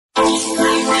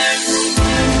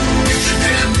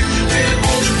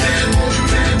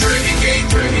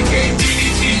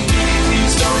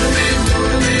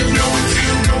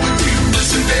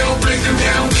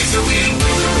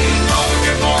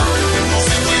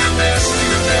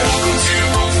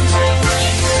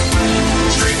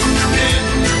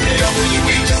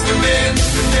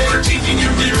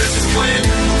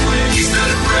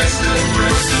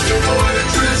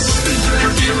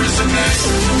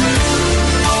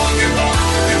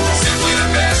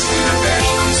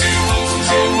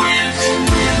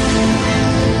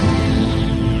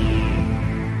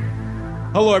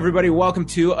Hello, everybody. Welcome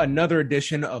to another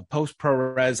edition of Post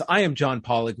ProRes. I am John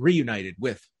Pollock, reunited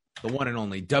with the one and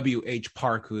only W.H.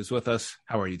 Park, who is with us.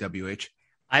 How are you, W.H.?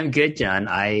 I'm good, John.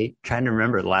 I trying to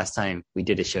remember the last time we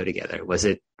did a show together. Was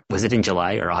it in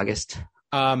July or August?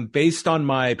 Based on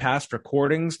my past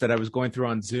recordings that I was going through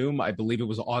on Zoom, I believe it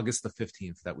was August the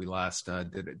 15th that we last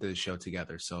did the show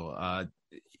together. So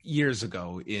years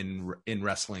ago in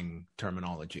wrestling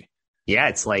terminology. Yeah,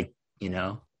 it's like,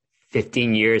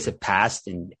 15 years have passed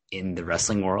in the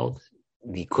wrestling world,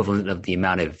 the equivalent of the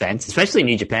amount of events, especially in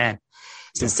New Japan,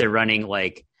 since they're running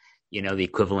the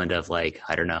equivalent of I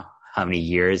don't know how many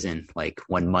years in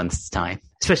 1 month's time,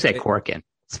 especially at Korakuen.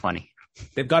 It's funny.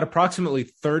 They've got approximately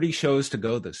 30 shows to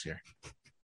go this year.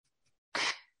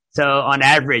 So on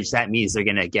average, that means they're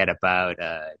going to get about,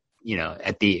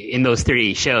 in those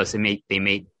 30 shows, they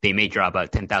may draw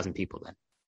about 10,000 people then.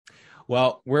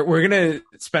 Well, we're going to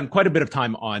spend quite a bit of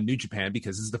time on New Japan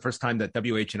because this is the first time that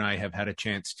WH and I have had a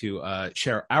chance to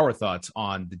share our thoughts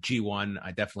on the G1.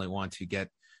 I definitely want to get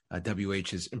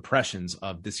WH's impressions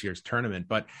of this year's tournament.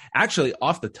 But actually,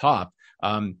 off the top,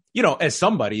 as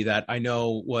somebody that I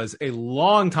know was a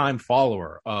longtime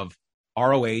follower of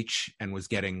ROH and was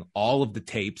getting all of the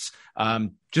tapes,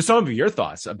 just some of your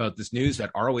thoughts about this news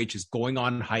that ROH is going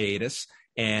on hiatus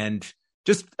and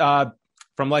just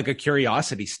from a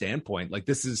curiosity standpoint,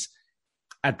 this is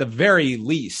at the very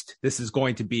least, this is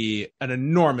going to be an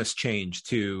enormous change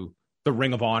to the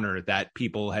Ring of Honor that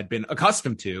people had been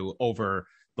accustomed to over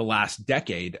the last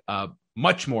decade,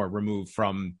 much more removed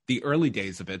from the early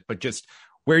days of it, but just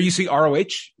where you see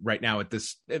ROH right now it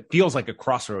feels like a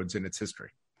crossroads in its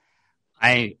history.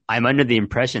 I'm under the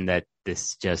impression that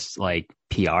this just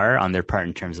PR on their part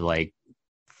in terms of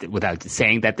without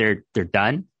saying that they're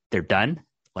done.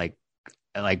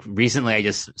 Recently I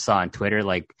just saw on Twitter,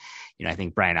 I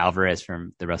think Brian Alvarez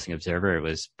from the Wrestling Observer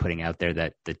was putting out there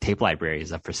that the tape library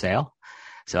is up for sale.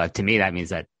 So to me, that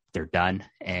means that they're done.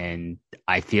 And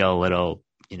I feel a little,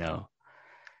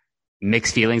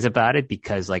 mixed feelings about it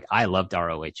because I loved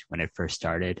ROH when it first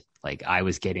started. I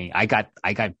got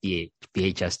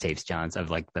VHS tapes, Johns, of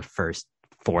the first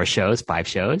 5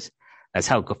 shows. That's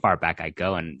how far back I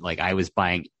go. And I was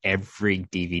buying every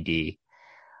DVD,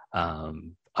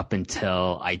 up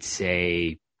until I'd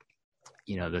say,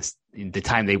 the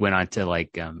time they went on to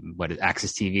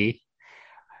Access TV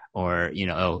or,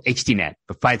 HDNet.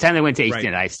 But by the time they went to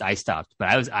HDNet, right. I stopped. But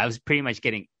I was pretty much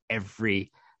getting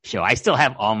every show. I still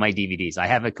have all my DVDs. I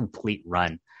have a complete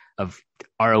run of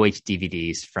ROH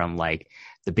DVDs from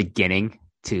the beginning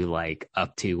to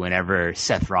up to whenever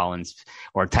Seth Rollins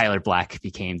or Tyler Black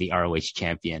became the ROH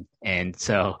champion. And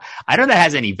so I don't know if that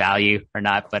has any value or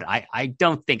not, but I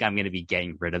don't think I'm going to be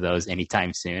getting rid of those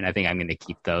anytime soon. I think I'm going to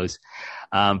keep those.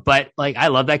 But I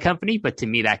love that company, but to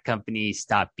me, that company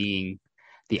stopped being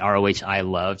the ROH I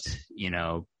loved,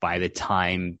 by the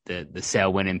time the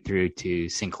sale went in through to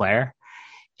Sinclair.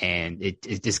 And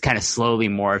it just kind of slowly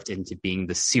morphed into being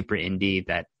the super indie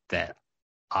that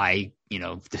I,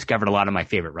 discovered a lot of my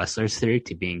favorite wrestlers through,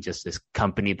 to being just this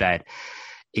company that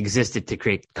existed to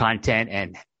create content.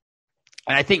 And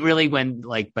I think really when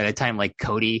by the time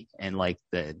Cody and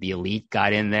the Elite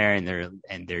got in there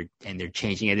and they're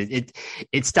changing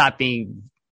it stopped being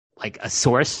a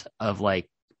source of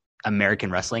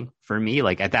American wrestling for me.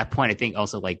 At that point, I think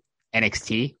also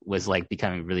NXT was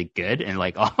becoming really good, and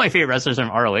all my favorite wrestlers from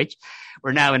ROH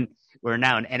were now in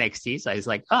NXT. So I was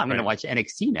I'm going to watch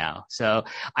NXT now. So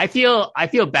I feel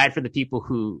bad for the people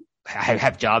who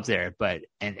have jobs there, but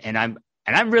I'm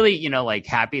really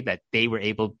happy that they were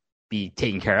able to be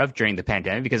taken care of during the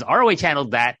pandemic, because ROH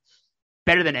handled that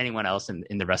better than anyone else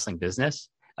in the wrestling business,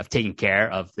 of taking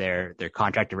care of their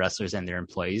contracted wrestlers and their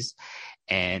employees.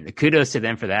 And kudos to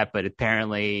them for that. But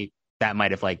apparently that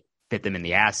might have bit them in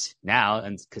the ass now,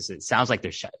 and because it sounds like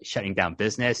they're shutting down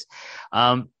business.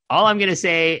 All I'm going to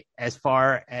say as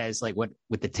far as what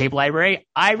with the tape library,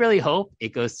 I really hope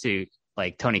it goes to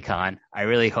Tony Khan. I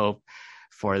really hope,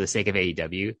 for the sake of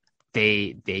AEW,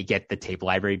 they get the tape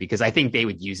library, because I think they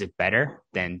would use it better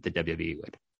than the WWE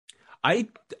would.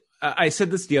 I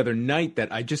said this the other night,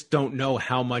 that I just don't know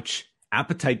how much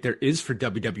appetite there is for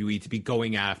WWE to be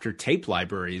going after tape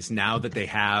libraries now that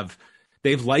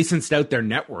they've licensed out their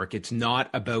network. It's not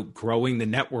about growing the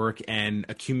network and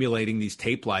accumulating these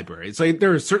tape libraries.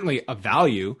 There is certainly a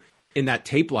value in that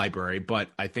tape library, but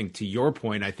I think, to your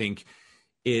point, I think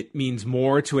it means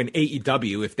more to an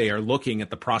AEW if they are looking at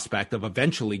the prospect of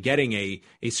eventually getting a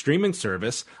streaming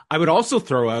service. I would also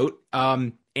throw out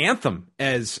Anthem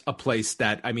as a place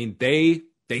that,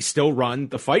 they still run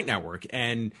the Fight Network,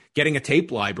 and getting a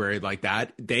tape library like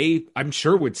that, I'm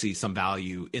sure would see some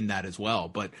value in that as well.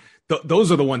 But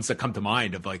those are the ones that come to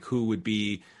mind of like who would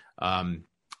be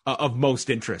of most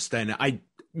interest. And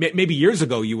maybe years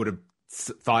ago you would have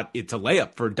thought it's a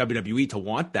layup for WWE to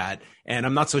want that, and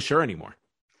I'm not so sure anymore.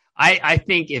 I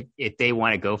think if they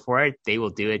want to go for it, they will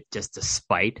do it just to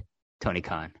spite Tony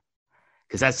Khan,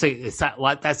 because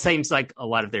that seems like a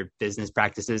lot of their business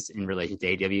practices in relation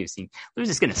to AEW. They're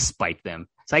just going to spite them.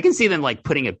 So I can see them like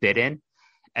putting a bid in,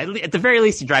 at the very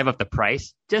least, to drive up the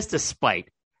price, just to spite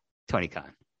Tony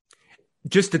Khan.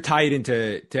 Just to tie it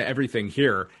into everything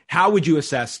here, how would you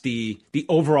assess the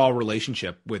overall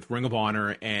relationship with Ring of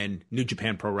Honor and New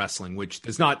Japan Pro Wrestling, which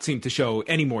does not seem to show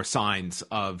any more signs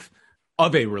of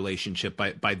a relationship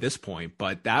by this point?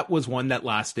 But that was one that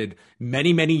lasted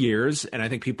many, many years. And I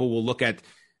think people will look at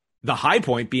the high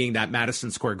point being that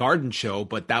Madison Square Garden show,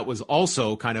 but that was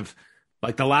also kind of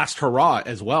like the last hurrah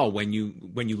as well. When you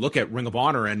look at Ring of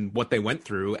Honor and what they went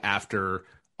through after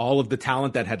all of the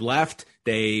talent that had left,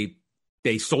 they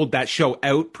sold that show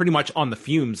out pretty much on the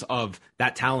fumes of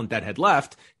that talent that had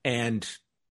left, and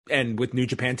with New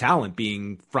Japan talent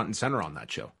being front and center on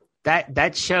that show.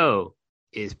 That show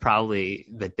is probably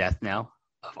the death knell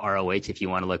of ROH, if you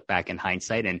want to look back in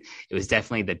hindsight. And it was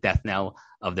definitely the death knell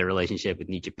of their relationship with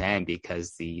New Japan,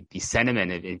 because the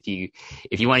sentiment,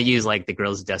 if you want to use like the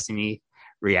Girls of Destiny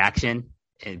reaction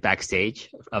backstage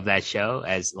of that show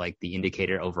as like the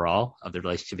indicator overall of the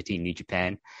relationship between New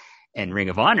Japan and Ring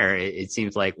of Honor, it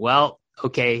seems like, well,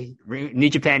 okay, New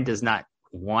Japan does not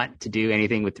want to do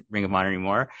anything with Ring of Honor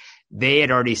anymore. They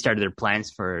had already started their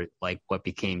plans for like what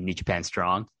became New Japan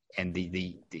Strong and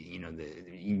the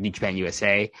New Japan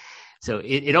USA. So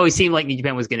it always seemed like New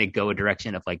Japan was going to go a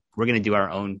direction of like, we're going to do our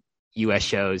own US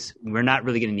shows. We're not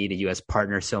really going to need a US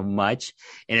partner so much.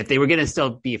 And if they were going to still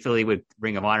be affiliated with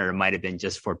Ring of Honor, it might have been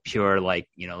just for pure, like,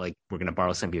 like we're going to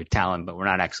borrow some of your talent, but we're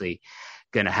not actually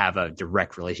going to have a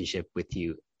direct relationship with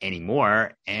you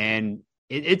anymore. And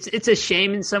it's a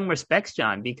shame in some respects,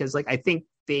 John, because like, I think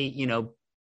they,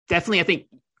 definitely, I think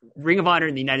Ring of Honor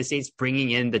in the United States,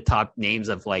 bringing in the top names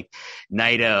of like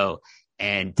Naito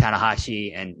and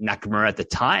Tanahashi and Nakamura at the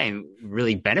time,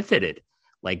 really benefited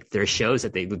like their shows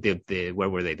that they did. Where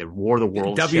were they? The War of the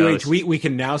Worlds shows. We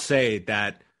can now say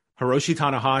that Hiroshi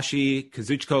Tanahashi,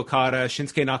 Kazuchika Okada,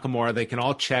 Shinsuke Nakamura, they can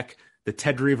all check the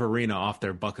Ted Reeve Arena off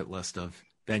their bucket list of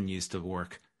venues to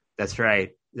work. That's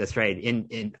right.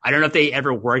 And I don't know if they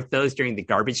ever worked those during the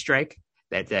garbage strike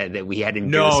that we had in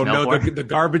the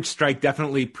garbage strike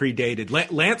definitely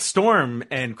predated. Lance Storm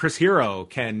and Chris Hero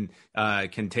can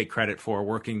take credit for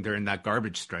working during that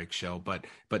garbage strike show, but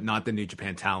not the New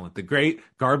Japan talent. The great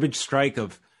garbage strike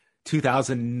of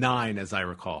 2009, as I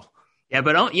recall. Yeah,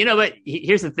 but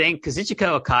here's the thing: Kazuchika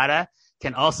Okada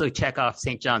can also check off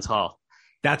St. John's Hall.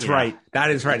 That's right. That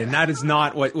is right. And that is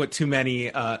not what too many,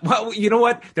 well, you know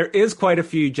what? There is quite a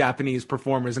few Japanese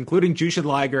performers, including Jushin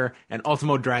Liger and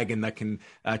Ultimo Dragon, that can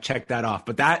check that off.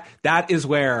 But that is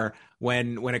where,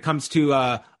 when it comes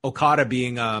to Okada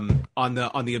being on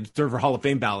the Observer Hall of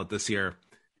Fame ballot this year,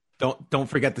 don't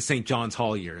forget the St. John's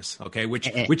Hall years, okay?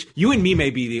 Which you and me may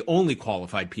be the only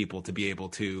qualified people to be able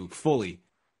to fully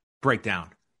break down.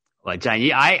 Well, John,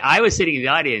 I was sitting in the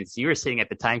audience. You were sitting at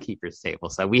the timekeeper's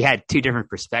table. So we had two different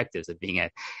perspectives of being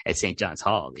at St. John's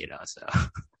Hall, so.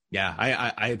 Yeah,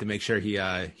 I had to make sure he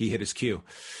hit his cue.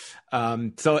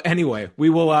 So anyway, we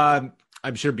will, I'm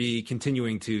sure, be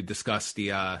continuing to discuss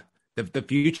the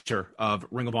future of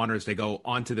Ring of Honor as they go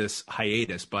onto this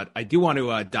hiatus. But I do want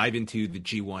to dive into the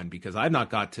G1, because I've not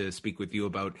got to speak with you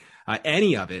about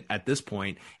any of it at this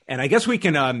point. And I guess we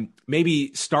can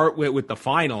maybe start with the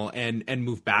final and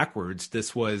move backwards.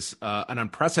 This was an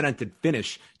unprecedented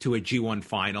finish to a G1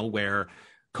 final where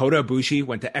Kota Ibushi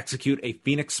went to execute a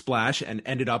Phoenix Splash and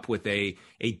ended up with a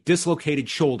dislocated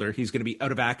shoulder. He's going to be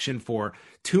out of action for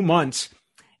 2 months.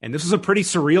 And this was a pretty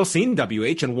surreal scene,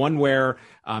 WH, and one where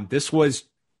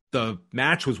the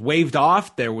match was waved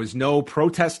off. There was no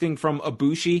protesting from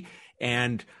Ibushi.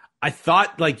 And I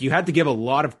thought like you had to give a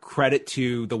lot of credit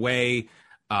to the way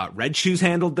Red Shoes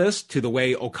handled this, to the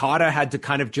way Okada had to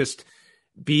kind of just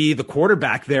be the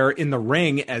quarterback there in the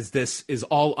ring as this is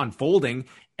all unfolding.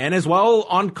 And as well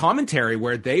on commentary,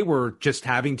 where they were just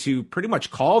having to pretty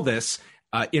much call this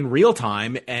in real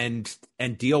time and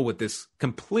deal with this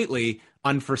completely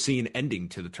unforeseen ending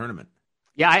to the tournament.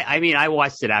 Yeah, I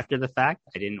watched it after the fact.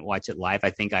 I didn't watch it live.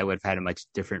 I think I would have had a much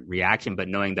different reaction, but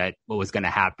knowing that what was going to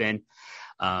happen,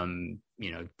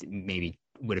 maybe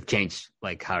would have changed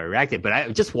like how I reacted. But I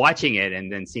just watching it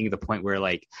and then seeing the point where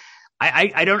like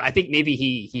I think maybe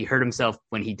he hurt himself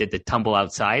when he did the tumble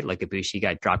outside, like Ibushi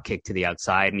got drop kicked to the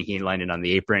outside and he landed on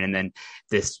the apron, and then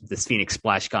this Phoenix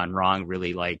Splash gone wrong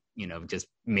really just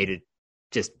made it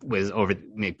just was put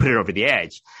it over the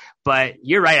edge. But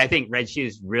you're right. I think Red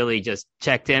Shoes really just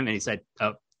checked him and he said,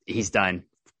 oh, he's done.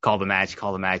 Call the match.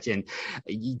 And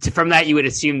from that, you would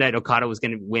assume that Okada was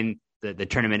going to win the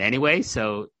tournament anyway.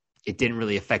 So it didn't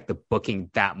really affect the booking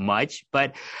that much.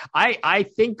 But I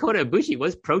think Kota Ibushi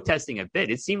was protesting a bit.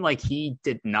 It seemed like he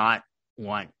did not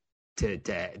want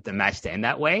the match to end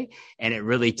that way. And it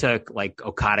really took like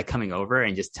Okada coming over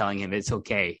and just telling him, it's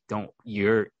okay.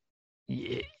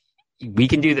 We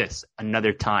can do this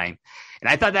another time. And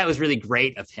I thought that was really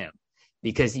great of him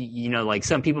because, like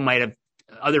some people might have,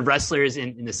 other wrestlers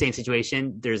in the same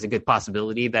situation, there's a good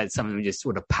possibility that some of them just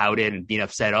sort of pouted and being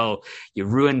upset. Oh, you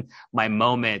ruined my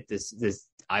moment.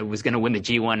 I was going to win the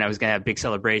G1. I was going to have a big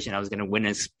celebration. I was going to win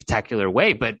in a spectacular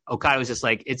way. But Okada was just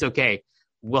like, it's okay.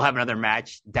 We'll have another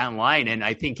match down the line. And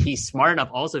I think he's smart enough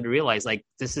also to realize like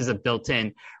this is a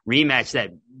built-in rematch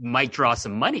that might draw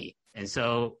some money. And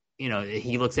so,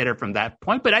 he looks at it from that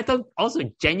point. But I thought also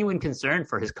genuine concern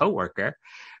for his coworker,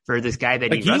 for this guy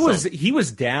that he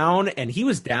was down, and he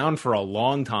was down for a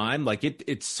long time. Like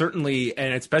it's certainly,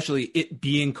 and especially it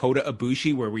being Kota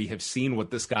Ibushi, where we have seen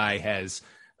what this guy has,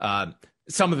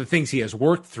 some of the things he has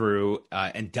worked through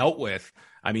and dealt with.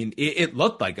 I mean, it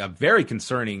looked like a very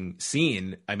concerning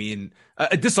scene. I mean,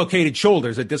 a dislocated shoulder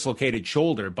is a dislocated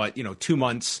shoulder, but 2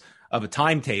 months of a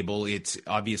timetable. It's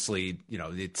obviously,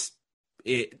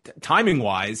 timing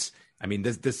wise. I mean,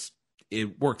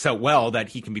 it works out well that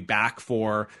he can be back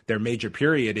for their major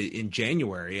period in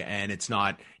January, and it's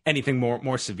not anything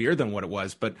more severe than what it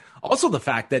was. But also the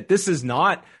fact that this is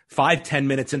not 5-10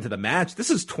 minutes into the match. This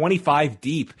is 25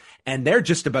 deep, and they're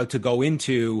just about to go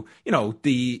into,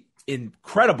 the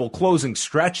incredible closing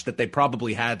stretch that they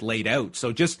probably had laid out.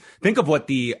 So just think of what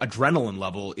the adrenaline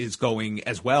level is going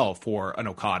as well for an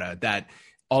Okada, that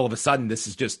all of a sudden this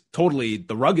is just totally,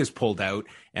 the rug is pulled out.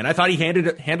 And I thought he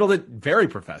handled it very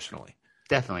professionally.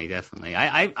 Definitely.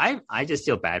 I just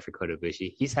feel bad for Kota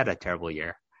Ibushi. He's had a terrible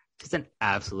year, just an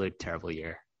absolute terrible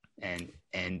year. And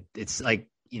it's like,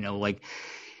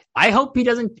 I hope he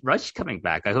doesn't rush coming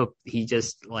back. I hope he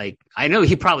just I know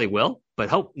he probably will, but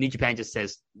hope New Japan just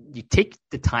says, you take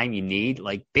the time you need.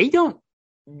 Like they don't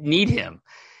need him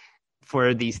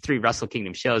for these 3 Wrestle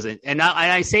Kingdom shows. And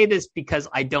I say this because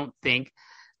I don't think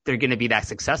they're going to be that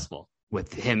successful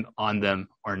with him on them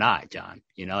or not, John.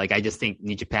 I just think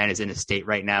New Japan is in a state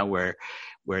right now where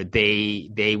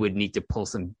they would need to pull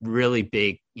some really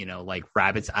big,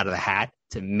 rabbits out of the hat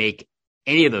to make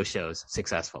any of those shows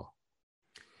successful.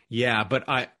 Yeah, but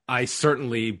I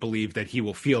certainly believe that he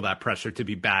will feel that pressure to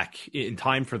be back in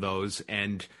time for those.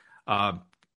 And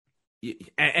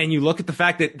you look at the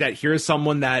fact that here's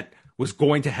someone that was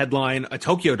going to headline a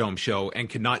Tokyo Dome show and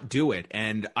could not do it.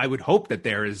 And I would hope that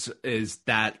there is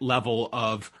that level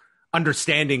of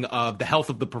understanding of the health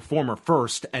of the performer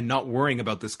first, and not worrying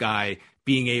about this guy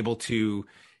being able to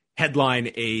headline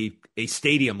a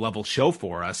stadium level show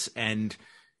for us. And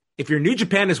if you're New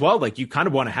Japan as well, you kind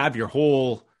of want to have your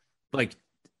whole,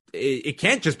 it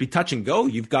can't just be touch and go.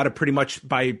 You've got to pretty much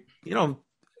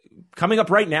coming up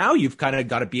right now, you've kind of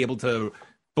got to be able to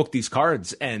book these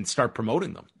cards and start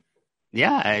promoting them.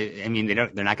 Yeah, I mean, they're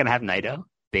not going to have Naito.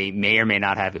 They may or may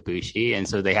not have Ibushi, and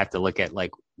so they have to look at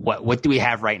what do we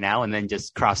have right now, and then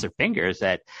just cross their fingers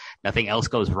that nothing else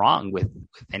goes wrong with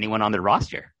anyone on the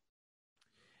roster.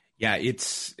 Yeah, it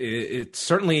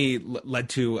certainly led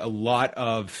to a lot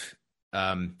of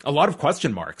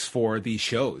question marks for these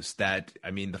shows. That,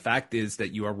 I mean, the fact is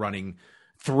that you are running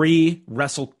 3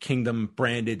 Wrestle Kingdom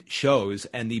branded shows,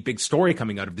 and the big story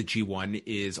coming out of the G1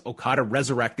 is Okada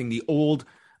resurrecting the old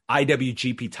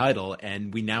IWGP title,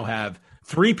 and we now have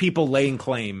 3 people laying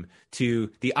claim to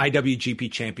the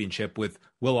IWGP Championship, with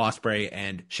Will Ospreay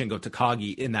and Shingo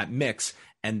Takagi in that mix,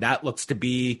 and that looks to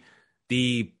be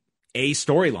the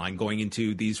storyline going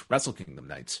into these Wrestle Kingdom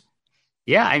nights.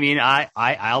 Yeah, I mean,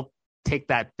 I'll take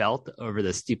that belt over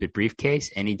the stupid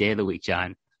briefcase any day of the week,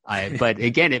 John. But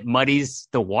again, it muddies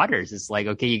the waters. It's like,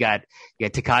 okay, you got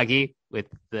Takagi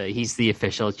he's the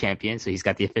official champion, so he's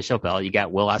got the official belt. You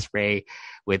got Will Ospreay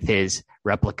with his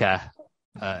replica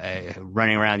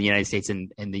running around the United States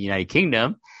and the United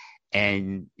Kingdom.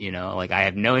 And, I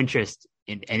have no interest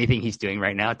in anything he's doing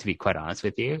right now, to be quite honest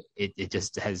with you. It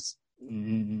just has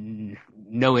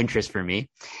no interest for me.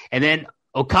 And then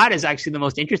Okada is actually the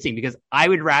most interesting, because I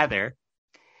would rather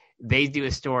they do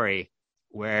a story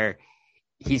where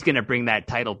he's going to bring that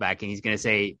title back and he's going to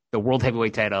say the World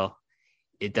Heavyweight title,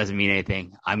 it doesn't mean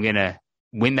anything. I'm going to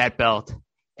win that belt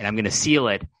and I'm going to seal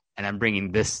it, and I'm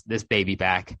bringing this baby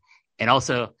back. And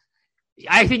also,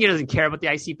 I think he doesn't care about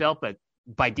the IC belt, but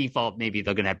by default, maybe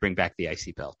they're going to bring back the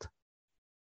IC belt.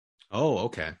 Oh,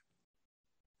 okay.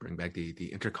 Bring back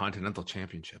the Intercontinental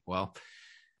Championship. Well,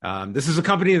 this is a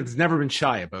company that's never been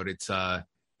shy about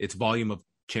its volume of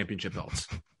championship belts.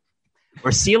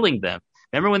 Or sealing them.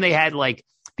 Remember when they had like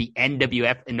the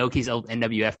NWF, Inoki's old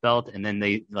NWF belt, and then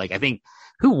they like, I think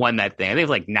who won that thing? I think it was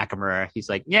like Nakamura. He's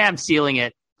like, yeah, I'm sealing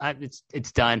it.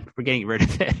 It's done. We're getting rid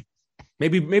of it.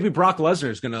 Maybe Brock Lesnar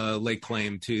is going to lay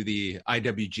claim to the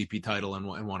IWGP title and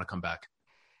want to come back.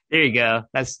 There you go.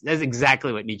 That's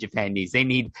exactly what New Japan needs. They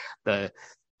need the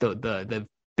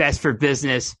best for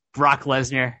business Brock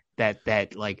Lesnar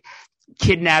that like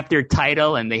kidnapped their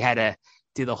title, and they had to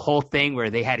do the whole thing where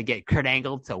they had to get Kurt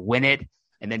Angle to win it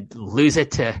and then lose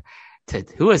it to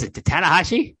who was it? To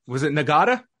Tanahashi? Was it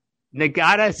Nagata?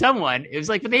 Someone. It was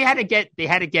like, but they had to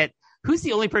get who's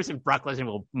the only person Brock Lesnar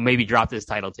will maybe drop this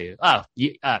title to? Oh,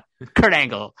 Kurt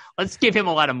Angle. Let's give him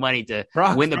a lot of money to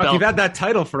win the belt. You've had that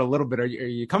title for a little bit. Are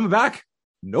you coming back?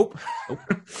 Nope.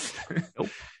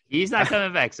 He's not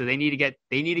coming back. So they need to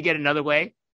get another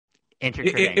way.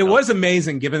 It was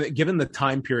amazing given the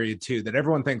time period too, that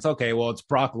everyone thinks, okay, well, it's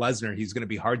Brock Lesnar. He's going to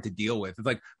be hard to deal with. It's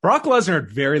like Brock Lesnar had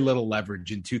very little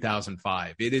leverage in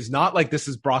 2005. It is not like this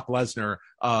is Brock Lesnar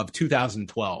of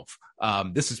 2012.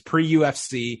 This is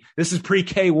pre-UFC. This is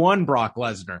pre-K1 Brock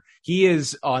Lesnar. He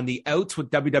is on the outs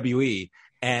with WWE,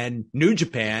 and New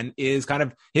Japan is kind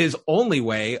of his only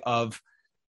way of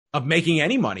making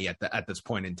any money at this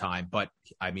point in time. But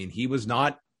I mean, he was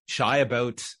not shy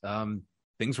about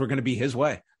things were going to be his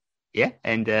way. Yeah.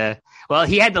 And,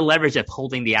 he had the leverage of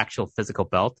holding the actual physical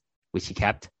belt, which he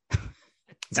kept.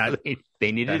 So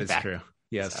they needed it back. That is true.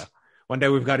 Yes. So. One day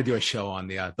we've got to do a show on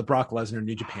the Brock Lesnar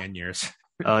New Japan years.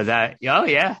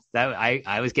 Yeah.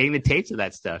 I was getting the tapes of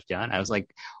that stuff, John. I was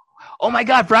like, oh my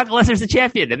God, Brock Lesnar's the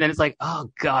champion. And then it's like,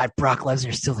 oh God, Brock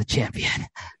Lesnar's still the champion.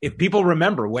 If people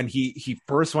remember when he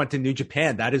first went to New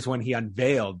Japan, that is when he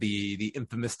unveiled the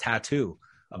infamous tattoo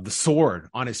of the sword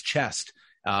on his chest.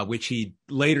 Which he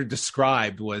later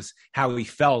described was how he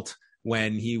felt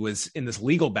when he was in this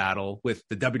legal battle with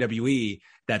the WWE,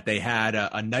 that they had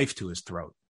a knife to his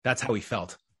throat. That's how he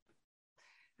felt.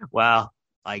 Well,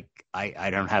 I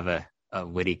don't have a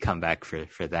witty comeback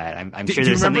for that. I'm sure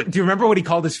there's something. Do you remember what he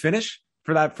called his finish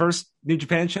for that first New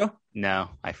Japan show? No,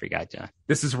 I forgot, John.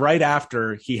 This is right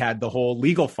after he had the whole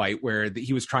legal fight where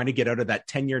he was trying to get out of that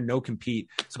 10-year no-compete.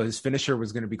 So his finisher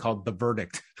was going to be called The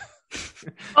Verdict.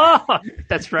 Oh,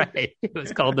 that's right. It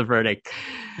was called The Verdict.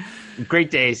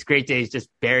 Great days, just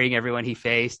burying everyone he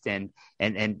faced. And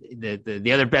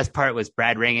the other best part was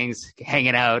Brad Ringings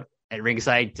hanging out at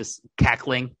ringside, just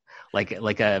cackling like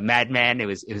a madman. It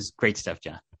was great stuff,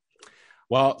 John.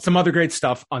 Well, some other great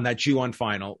stuff on that G1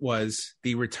 final was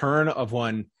the return of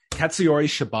one Katsuyori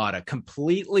Shibata,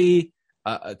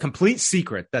 a complete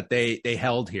secret that they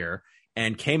held here,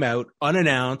 and came out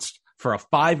unannounced for a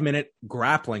 5-minute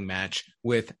grappling match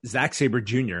with Zack Sabre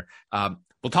Jr.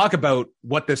 We'll talk about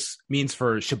what this means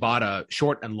for Shibata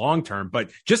short and long term,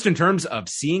 but just in terms of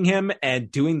seeing him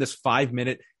and doing this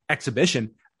 5-minute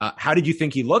exhibition, how did you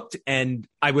think he looked? And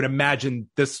I would imagine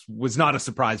this was not a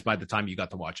surprise by the time you got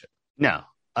to watch it. No,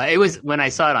 it was when I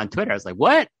saw it on Twitter. I was like,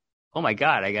 "What? Oh my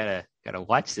God, I gotta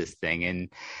watch this thing!"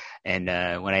 And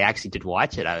when I actually did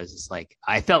watch it, I was just like,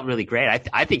 I felt really great.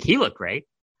 I think he looked great.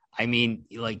 I mean,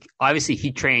 like, obviously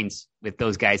he trains with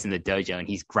those guys in the dojo and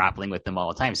he's grappling with them all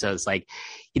the time. So it's like,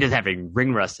 he doesn't have any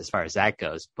ring rust as far as that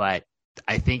goes. But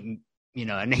I think,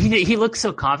 and he looked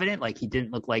so confident. Like, he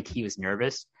didn't look like he was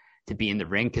nervous to be in the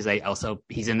ring. Cause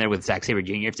he's in there with Zack Sabre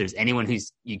Jr. If there's anyone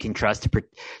you can trust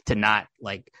to not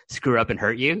like screw up and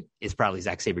hurt you, it's probably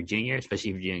Zack Sabre Jr.,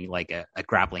 especially if you're doing like a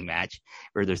grappling match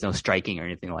where there's no striking or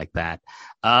anything like that.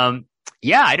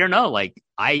 Yeah, I don't know. Like,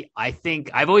 I think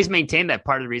I've always maintained that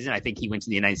part of the reason I think he went to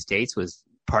the United States was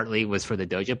for the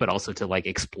dojo, but also to like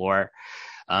explore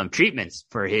treatments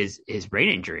for his brain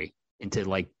injury and to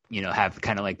like, have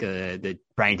kind of like the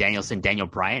Bryan Danielson, Daniel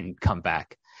Bryan come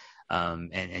back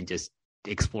and just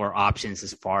explore options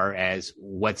as far as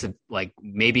what's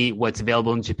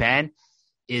available in Japan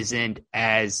isn't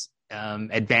as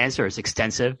advanced or as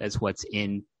extensive as what's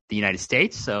in the United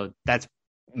States. So that's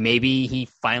maybe he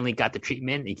finally got the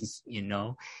treatment.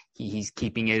 He's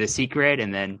keeping it a secret,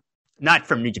 and then not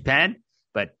from New Japan,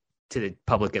 but to the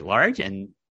public at large. And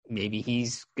maybe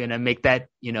he's gonna make that,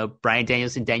 Bryan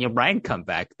Danielson, Daniel Bryan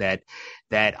comeback that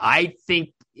I think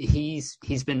he's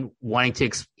been wanting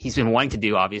to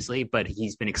do, obviously, but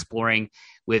he's been exploring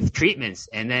with treatments.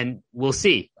 And then we'll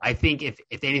see. I think if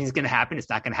anything's gonna happen, it's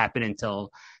not gonna happen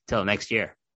until next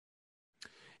year.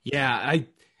 Yeah,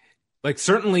 Like,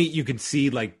 certainly you can see,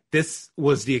 like, this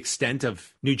was the extent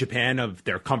of New Japan, of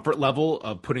their comfort level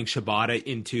of putting Shibata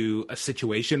into a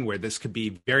situation where this could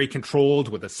be very controlled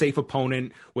with a safe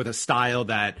opponent, with a style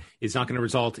that is not going to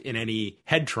result in any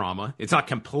head trauma. It's not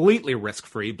completely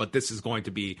risk-free, but this is going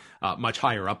to be much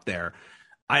higher up there.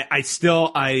 I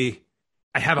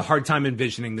have a hard time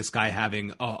envisioning this guy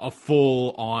having a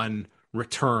full-on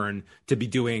return to be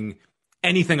doing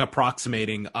anything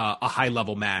approximating a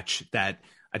high-level match that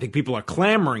I think people are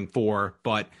clamoring for.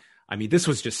 But I mean, this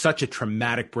was just such a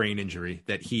traumatic brain injury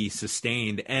that he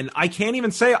sustained. And I can't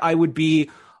even say I would be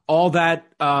all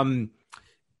that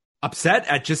upset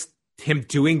at just him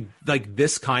doing like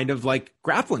this kind of like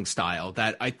grappling style,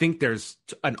 that I think there's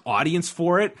an audience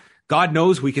for it. God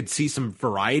knows we could see some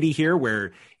variety here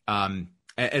where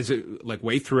as a, like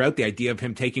way throughout, the idea of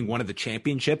him taking one of the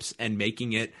championships and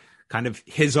making it kind of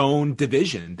his own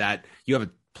division, that you have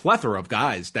a plethora of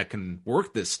guys that can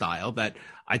work this style, that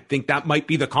I think that might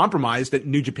be the compromise that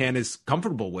New Japan is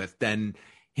comfortable with, than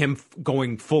him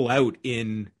going full out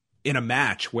in a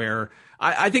match where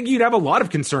I think you'd have a lot of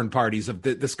concerned parties of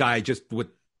this guy just with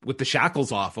the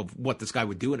shackles off of what this guy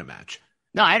would do in a match.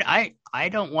 No, I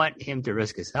don't want him to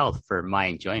risk his health for my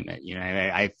enjoyment. You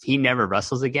know, if he never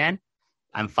wrestles again,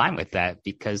 I'm fine with that,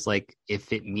 because like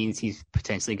if it means he's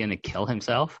potentially going to kill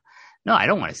himself, no, I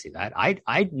don't want to see that.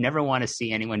 I never want to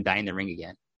see anyone die in the ring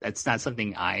again. That's not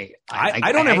something I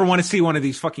don't ever want to see one of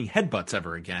these fucking headbutts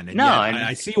ever again. And no,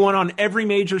 I see one on every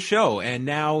major show, and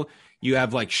now you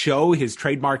have like Show, his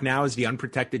trademark now is the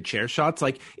unprotected chair shots.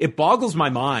 Like, it boggles my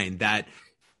mind that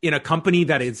in a company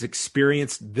that has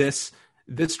experienced this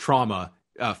trauma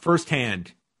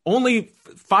firsthand only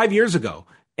 5 years ago,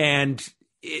 and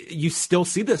you still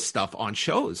see this stuff on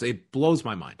shows. It blows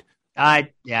my mind.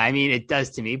 Yeah, I mean, it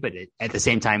does to me, but at the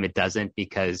same time, it doesn't,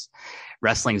 because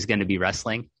wrestling is going to be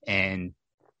wrestling. And,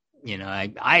 you know,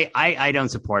 I don't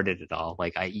support it at all.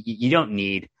 Like, you don't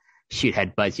need shoot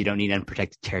headbutts. You don't need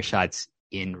unprotected chair shots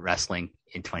in wrestling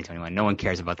in 2021. No one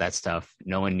cares about that stuff.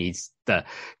 No one needs the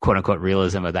quote unquote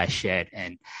realism of that shit.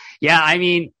 And yeah, I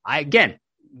mean,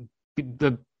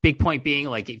 the big point being,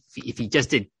 like, if he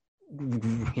just did,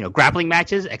 you know, grappling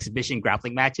matches, exhibition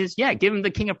grappling matches, yeah, give him the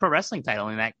King of Pro Wrestling title,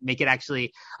 and make it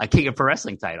actually a King of Pro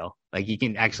Wrestling title. Like, you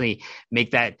can actually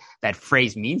make that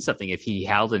phrase mean something if he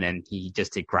held it and he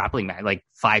just did grappling match, like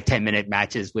 5-10 minute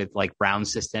matches with like round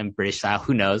system, British style,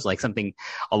 who knows, like something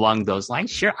along those lines.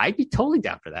 Sure, I'd be totally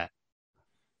down for that.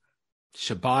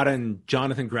 Shibata and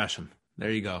Jonathan Gresham.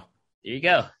 There you go. There you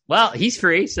go. Well, he's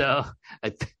free, so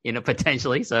you know,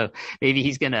 potentially. So maybe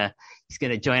he's gonna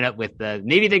join up with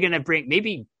maybe they're gonna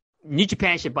maybe New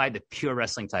Japan should buy the Pure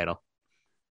Wrestling title.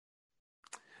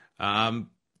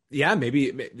 Yeah,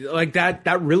 maybe like that.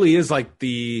 That really is like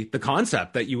the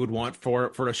concept that you would want for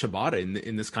a Shibata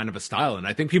in this kind of a style, and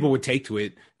I think people would take to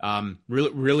it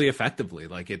really effectively.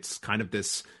 Like, it's kind of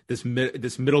this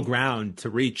middle ground to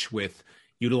reach with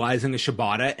utilizing a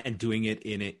Shibata and doing it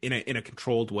in a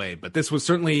controlled way. But this was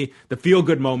certainly the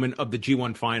feel-good moment of the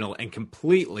G1 final, and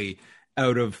completely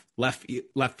out of left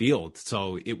field.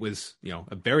 So it was, you know,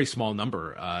 a very small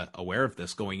number aware of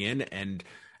this going in. And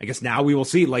I guess now we will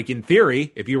see, like, in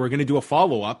theory, if you were going to do a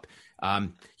follow-up,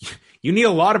 you need a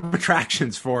lot of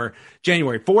attractions for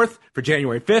January 4th, for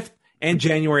January 5th, and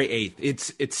January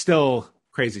 8th. It's still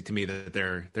crazy to me that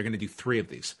they're going to do 3 of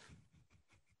these.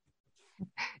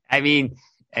 I mean,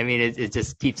 it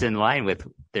just keeps in line with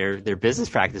their business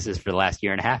practices for the last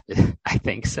year and a half, I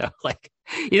think. So, like,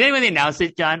 you know, when they announced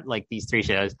it, John, like these 3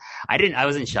 shows, I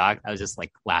wasn't shocked. I was just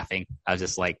like laughing. I was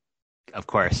just like, of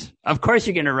course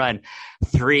you're going to run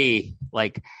 3,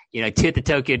 like, you know, 2 at the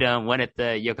Tokyo Dome, 1 at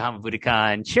the Yokohama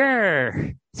Budokan.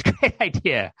 Sure. It's a great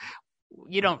idea.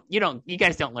 You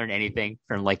guys don't learn anything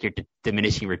from like your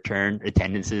diminishing return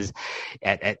attendances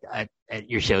at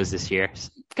your shows this year.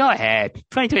 Go ahead.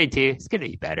 2022, it's going to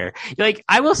be better. Like,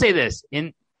 I will say this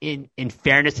in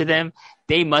fairness to them,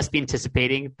 they must be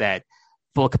anticipating that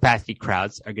full capacity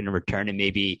crowds are going to return, and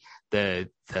maybe the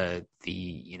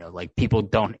you know, like, people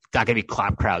not going to be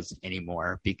clap crowds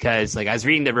anymore, because like I was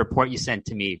reading the report you sent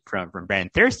to me from Brandon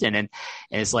Thurston, and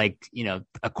it's like, you know,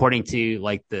 according to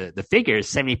like the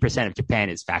figures, 70% of Japan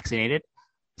is vaccinated.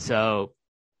 So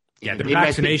yeah, the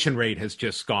vaccination rate has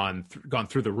just gone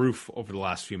through the roof over the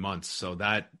last few months. So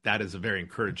that is a very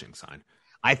encouraging sign.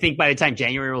 I think by the time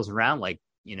January rolls around, like,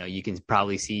 you know, you can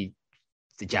probably see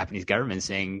the Japanese government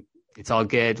saying, it's all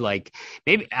good. Like,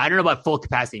 maybe, I don't know about full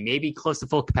capacity, maybe close to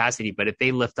full capacity, but if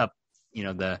they lift up, you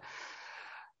know, the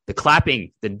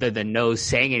clapping, the no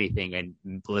saying anything,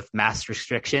 and lift mask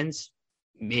restrictions,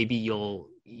 maybe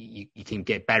you can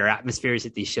get better atmospheres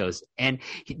at these shows. And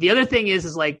the other thing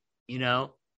is like, you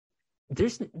know,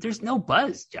 there's no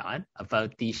buzz, John,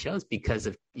 about these shows because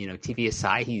of,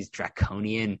 TVSI, he's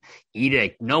draconian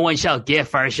edict. No one shall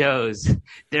GIF our shows.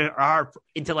 There are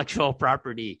intellectual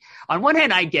property. On one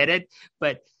hand, I get it,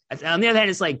 but on the other hand,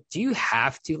 it's like, do you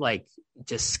have to like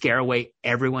just scare away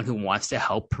everyone who wants to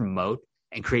help promote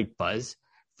and create buzz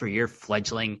for your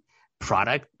fledgling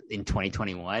product in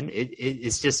 2021?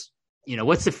 It's just,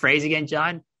 what's the phrase again,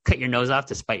 John? Cut your nose off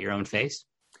to spite your own face.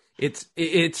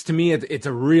 It's to me, it's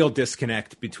a real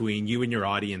disconnect between you and your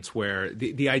audience, where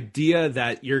the idea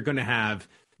that you're going to have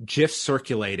GIFs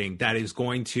circulating that is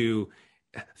going to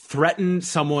threaten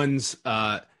someone's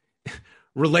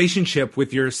relationship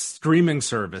with your streaming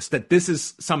service, that this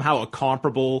is somehow a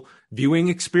comparable viewing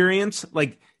experience.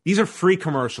 Like, these are free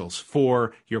commercials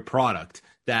for your product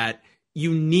that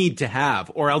you need to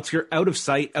have, or else you're out of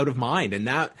sight, out of mind. And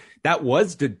that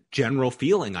was the general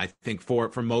feeling, I think, for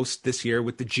most this year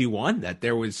with the G1, that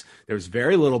there was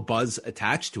very little buzz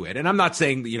attached to it. And I'm not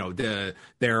saying,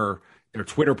 their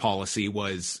Twitter policy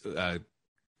was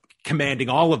commanding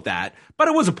all of that, but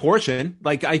it was a portion.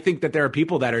 Like, I think that there are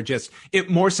people that are just, it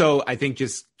more so, I think,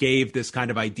 just gave this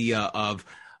kind of idea of,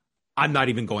 I'm not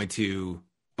even going to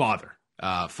bother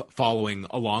following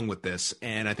along with this.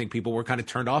 And I think people were kind of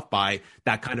turned off by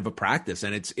that kind of a practice.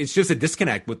 And it's just a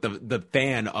disconnect with the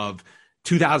fan of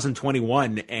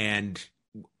 2021, and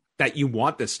that you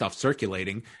want this stuff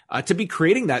circulating to be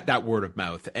creating that word of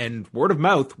mouth. And word of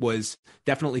mouth was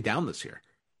definitely down this year.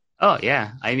 Oh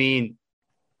yeah. I mean,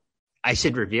 I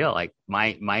should reveal, like,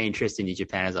 my interest in New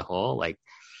Japan as a whole, like,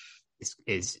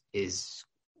 is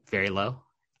very low.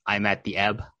 I'm at the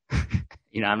ebb.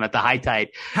 I'm at the high tide.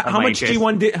 How much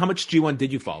G1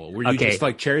 did you follow? Were you just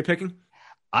like cherry picking?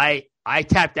 I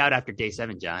tapped out after day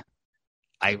 7, John.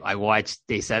 I watched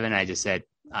day 7. I just said,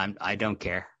 I don't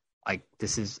care. Like,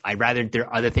 there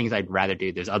are other things I'd rather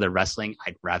do. There's other wrestling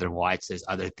I'd rather watch. There's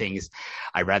other things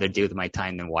I'd rather do with my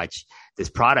time than watch this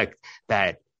product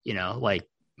that, like,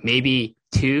 maybe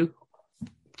two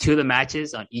of the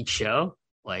matches on each show,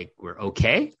 like, were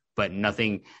okay, but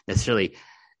nothing necessarily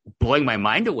blowing my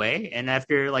mind away. And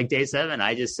after like day 7,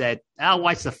 I just said, I'll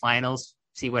watch the finals,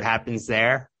 see what happens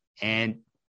there. And,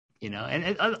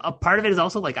 and a part of it is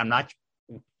also like, I'm not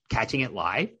catching it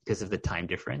live because of the time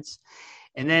difference.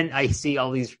 And then I see all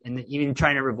these, and even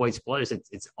trying to avoid spoilers,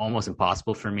 it's almost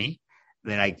impossible for me.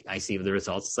 Then I see the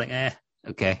results. It's like,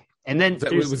 okay. And then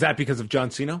was that because of John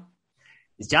Cena?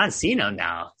 It's John Cena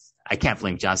now. I can't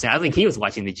blame John Cena. I don't think he was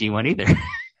watching the G1 either.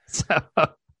 So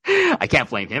I can't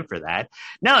blame him for that.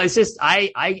 No, it's just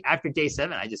I after day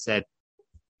 7, I just said,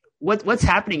 what's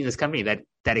happening in this company that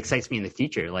excites me in the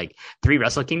future? Like 3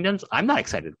 Wrestle Kingdoms, I'm not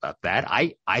excited about that.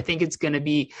 I think it's going to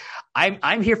be,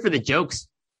 I'm here for the jokes,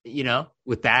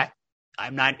 with that.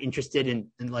 I'm not interested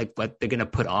in like what they're going to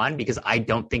put on, because I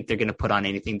don't think they're going to put on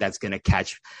anything that's going to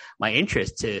catch my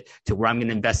interest to where I'm going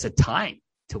to invest the time.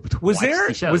 Was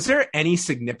there any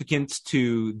significance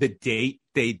to the date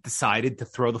they decided to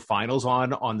throw the finals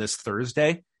on this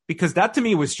Thursday? Because that to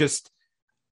me was just,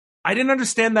 I didn't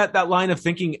understand that line of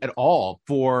thinking at all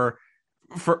for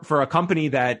a company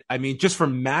that, I mean, just for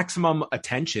maximum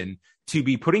attention to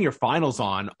be putting your finals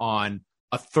on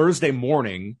a Thursday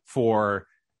morning for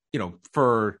your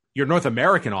North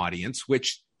American audience,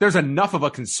 which there's enough of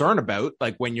a concern about,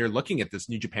 like when you're looking at this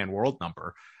New Japan World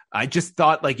number. I just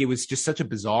thought like it was just such a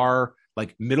bizarre,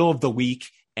 like middle of the week,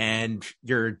 and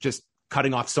you're just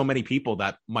cutting off so many people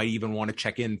that might even want to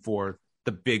check in for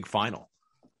the big final.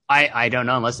 I don't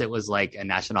know, unless it was like a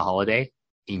national holiday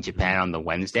in Japan on the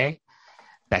Wednesday.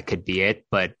 That could be it,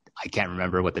 but I can't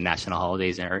remember what the national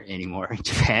holidays are anymore in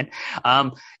Japan.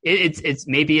 It's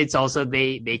maybe it's also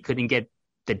they couldn't get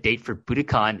the date for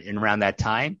Budokan in around that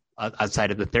time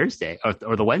outside of the Thursday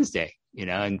or the Wednesday.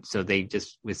 And so they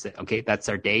just said, okay, that's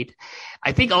our date.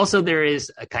 I think also there is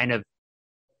a kind of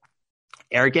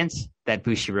arrogance that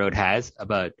Bushiroad has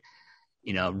about,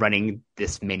 running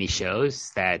this many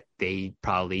shows that they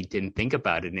probably didn't think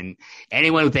about it. And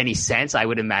anyone with any sense, I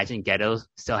would imagine Geto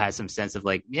still has some sense of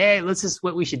like, yeah, this is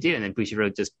what we should do. And then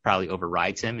Bushiroad just probably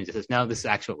overrides him and just says, no, this is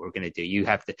actually what we're going to do. You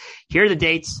have to, here are the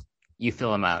dates, you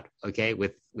fill them out. Okay.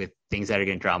 With things that are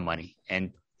going to draw money.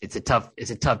 And it's a tough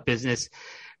business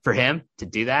for him to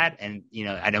do that. And,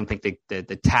 I don't think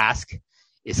the task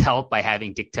is helped by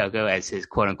having Dick Togo as his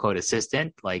quote unquote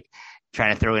assistant, like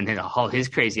trying to throw in all his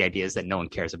crazy ideas that no one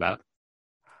cares about.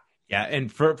 Yeah.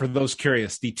 And for those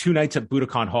curious, the 2 nights at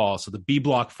Budokan Hall, so the B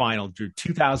block final drew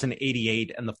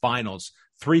 2,088 and the finals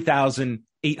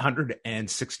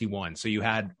 3,861. So you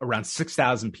had around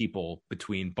 6,000 people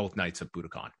between both nights at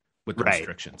Budokan with the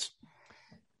restrictions.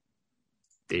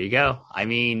 There you go. I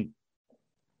mean,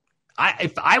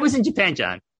 if I was in Japan,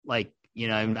 John, like, you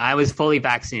know, and I was fully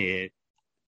vaccinated,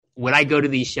 would I go to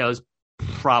these shows?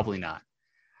 Probably not.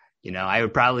 You know, I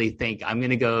would probably think I'm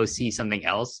going to go see something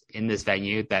else in this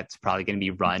venue that's probably going to be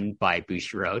run by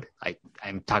Bushiroad.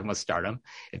 I'm talking about Stardom.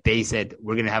 If they said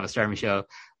we're going to have a Stardom show,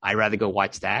 I'd rather go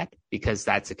watch that because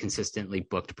that's a consistently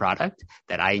booked product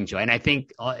that I enjoy. And I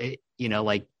think, you know,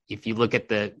 like if you look at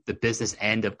the business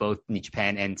end of both New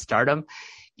Japan and Stardom,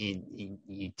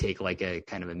 you take like a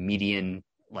kind of a median,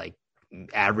 like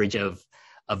average of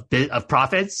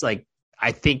profits. Like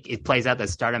I think it plays out that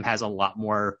Stardom has a lot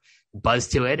more buzz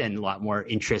to it and a lot more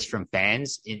interest from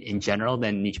fans in general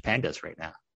than New Japan does right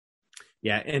now.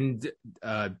 Yeah, and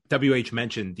WH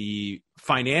mentioned the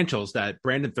financials that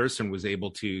Brandon Thurston was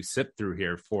able to sift through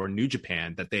here for New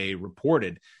Japan that they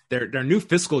reported. Their new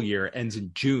fiscal year ends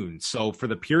in June. So for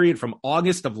the period from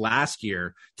August of last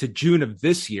year to June of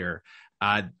this year,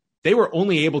 they were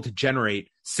only able to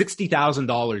generate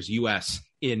 $60,000 US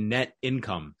in net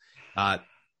income.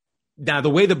 Now,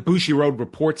 the way that Bushiroad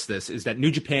reports this is that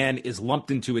New Japan is lumped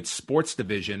into its sports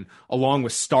division along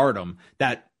with Stardom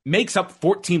that makes up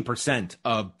 14%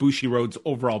 of Bushiroad's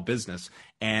overall business.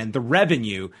 And the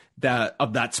revenue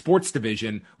of that sports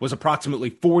division was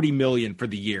approximately $40 million for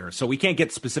the year. So we can't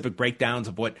get specific breakdowns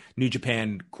of what New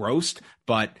Japan grossed,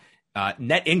 but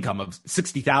net income of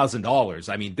 $60,000.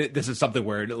 I mean, this is something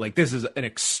where like this is an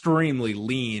extremely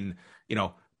lean, you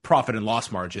know, profit and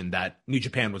loss margin that New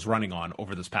Japan was running on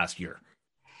over this past year.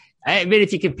 I mean,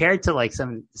 if you compare it to like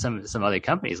some other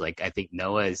companies, like I think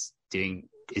Noah is doing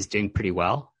pretty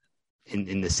well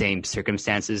in the same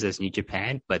circumstances as New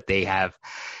Japan, but they have,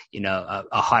 you know,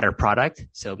 a hotter product.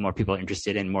 So more people are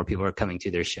interested and more people are coming to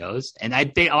their shows. And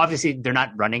obviously they're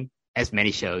not running as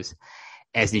many shows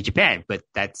as New Japan, but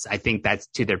I think that's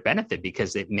to their benefit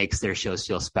because it makes their shows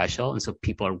feel special. And so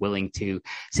people are willing to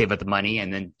save up the money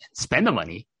and then spend the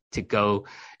money to go.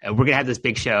 We're going to have this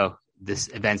big show. This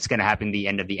event's going to happen. The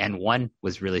end of the N1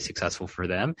 was really successful for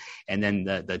them. And then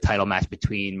the title match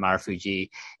between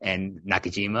Marufuji and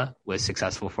Nakajima was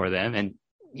successful for them. And,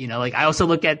 you know, like I also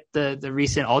look at the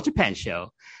recent All Japan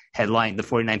show headline, the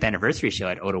 49th anniversary show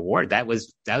at Ota Ward. That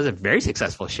was a very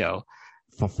successful show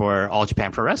for All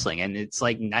Japan Pro Wrestling. And it's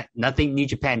like nothing New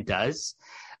Japan does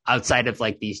outside of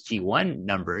like these G1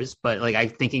 numbers. But like I'm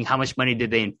thinking, how much money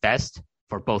did they invest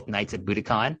for both nights at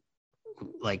Budokan?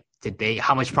 Like,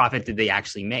 how much profit did they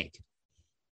actually make?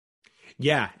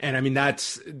 Yeah. And I mean,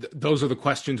 those are the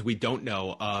questions we don't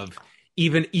know of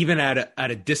even at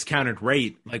a discounted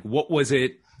rate. Like what was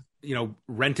it, you know,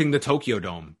 renting the Tokyo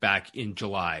Dome back in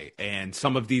July and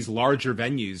some of these larger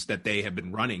venues that they have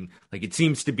been running? Like it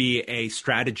seems to be a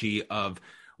strategy of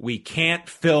we can't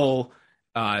fill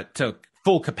to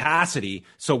full capacity.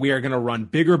 So we are going to run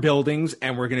bigger buildings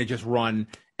and we're going to just run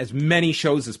as many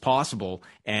shows as possible.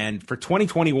 And for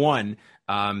 2021,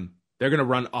 they're going to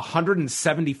run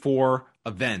 174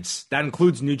 events. That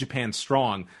includes New Japan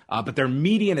Strong, but their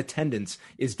median attendance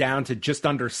is down to just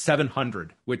under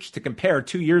 700, which to compare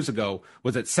 2 years ago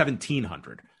was at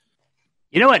 1,700.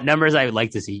 You know what numbers I would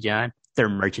like to see, John? Their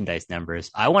merchandise numbers.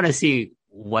 I want to see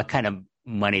what kind of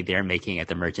money they're making at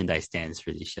the merchandise stands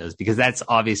for these shows, because that's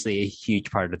obviously a huge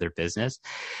part of their business.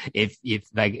 If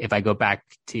I go back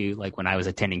to like when I was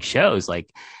attending shows,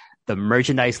 like the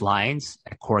merchandise lines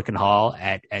at Korakuen Hall,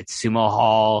 at Sumo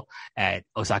Hall, at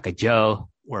Osaka Joe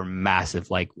were massive.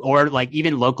 Or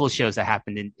even local shows that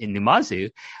happened in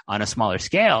Numazu on a smaller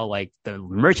scale, like the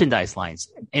merchandise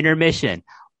lines, intermission,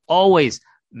 always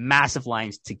massive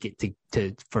lines to get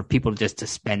to for people just to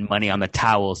spend money on the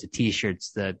towels, the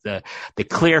t-shirts, the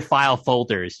clear file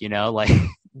folders, you know, like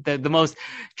the most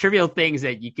trivial things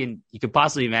that you can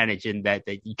possibly manage and that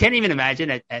you can't even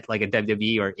imagine at like a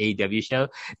WWE or AEW show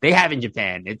they have in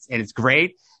Japan. It's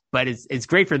great, but it's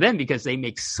great for them because they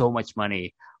make so much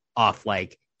money off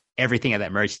like everything at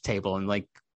that merch table. And like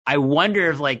I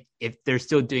wonder if they're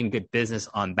still doing good business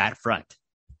on that front.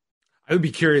 I would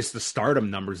be curious the Stardom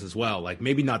numbers as well. Like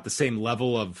maybe not the same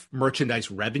level of merchandise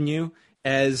revenue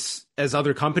as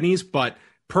other companies, but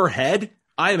per head,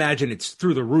 I imagine it's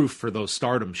through the roof for those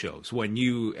Stardom shows when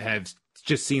you have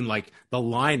just seen like the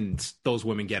lines those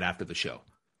women get after the show.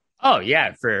 Oh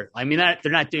yeah, they're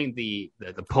not doing the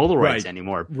Polaroids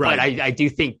anymore, right. But I do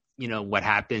think, you know, what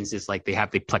happens is like they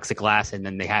have the plexiglass and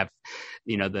then they have,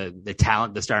 you know, the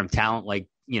talent, the Stardom talent, like,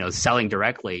 you know, selling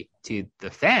directly to the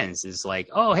fans is like,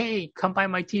 oh, hey, come buy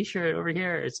my t-shirt over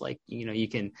here. It's like, you know, you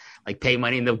can like pay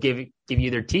money and they'll give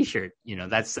you their t-shirt. You know,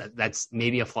 that's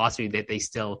maybe a philosophy that they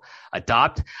still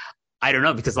adopt. I don't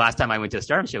know, because last time I went to a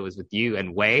Stardom show was with you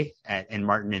and Wei and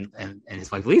Martin and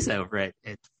his wife Lisa over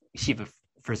at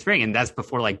for spring. And that's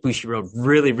before like Bushiroad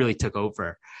really, really took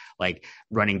over, like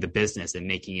running the business and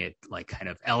making it like kind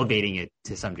of elevating it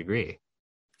to some degree.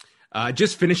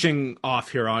 Just finishing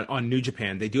off here on New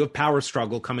Japan, they do have Power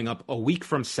Struggle coming up a week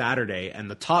from Saturday, and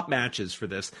the top matches for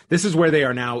this is where they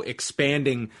are now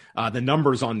expanding the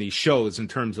numbers on these shows in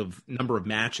terms of number of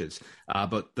matches.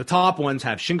 But the top ones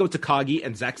have Shingo Takagi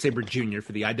and Zack Sabre Jr.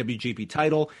 for the IWGP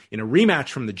title in a rematch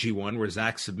from the G1 where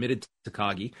Zack submitted to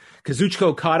Takagi. Kazuchika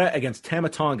Okada against Tama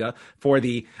Tonga for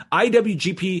the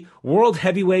IWGP World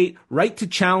Heavyweight Right to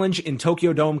Challenge in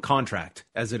Tokyo Dome contract,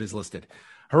 as it is listed.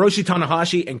 Hiroshi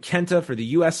Tanahashi and Kenta for the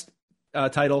U.S.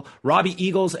 Title. Robbie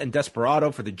Eagles and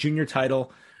Desperado for the junior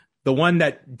title. The one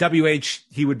that WH,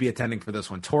 he would be attending for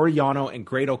this one. Toru Yano and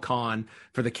Great Khan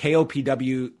for the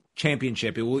KOPW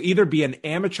championship. It will either be an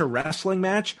amateur wrestling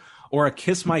match or a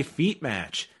Kiss My Feet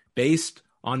match based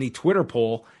on the Twitter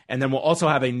poll. And then we'll also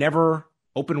have a never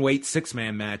open weight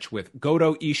 6-man match with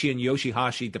Goto, Ishii, and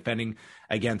Yoshihashi defending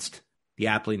against the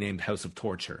aptly named House of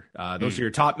Torture. Those are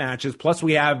your top matches. Plus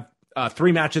we have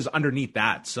 3 matches underneath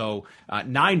that. So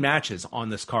 9 matches on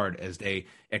this card as they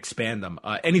expand them.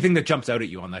 Anything that jumps out at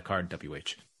you on that card,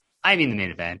 WH? I mean, the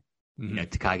main event,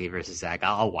 Takagi versus Zack.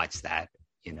 I'll watch that,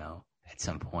 at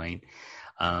some point.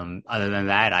 Other than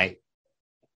that,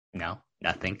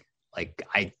 nothing. Like,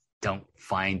 I don't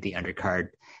find the undercard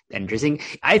interesting.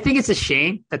 I think it's a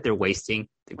shame that they're wasting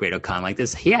the Great Khan like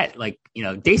this. He had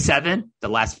day 7, the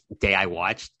last day I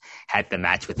watched, had the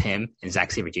match with him and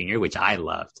Zack Sabre Jr., which I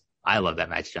loved. I love that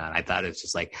match, John. I thought it was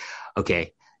just like,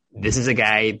 okay, this is a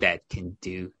guy that can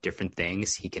do different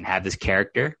things. He can have this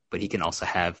character, but he can also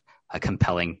have a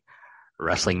compelling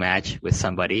wrestling match with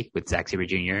somebody, with Zack Sabre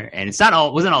Jr. And it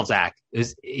wasn't all Zack. It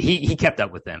was he kept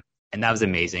up with them, and that was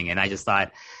amazing. And I just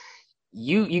thought,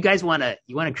 you guys want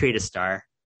to create a star,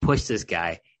 push this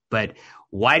guy, but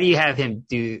why do you have him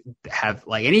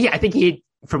I think he,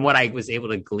 from what I was able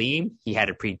to glean, he had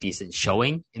a pretty decent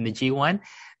showing in the G1.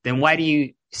 Then why do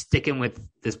you stick him with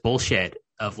this bullshit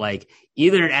of like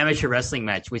either an amateur wrestling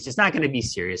match, which is not going to be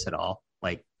serious at all.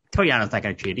 Like Toriano's not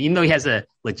going to treat it, even though he has a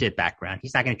legit background.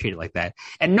 He's not going to treat it like that.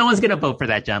 And no one's going to vote for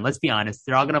that, John. Let's be honest.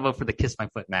 They're all going to vote for the Kiss My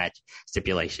Foot match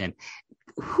stipulation.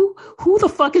 Who the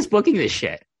fuck is booking this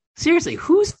shit? Seriously,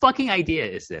 whose fucking idea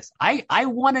is this? I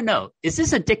want to know. Is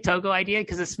this a Dick Togo idea?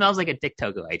 Because it smells like a Dick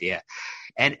Togo idea.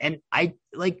 And I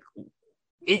like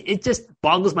it just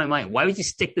boggles my mind. Why would you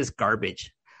stick this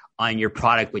garbage on your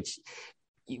product, which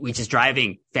is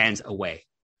driving fans away?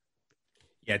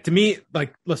 Yeah, to me,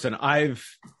 like, listen, I've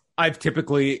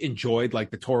typically enjoyed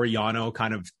like the Toru Yano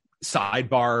kind of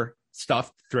sidebar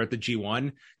stuff throughout the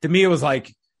G1. To me, it was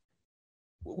like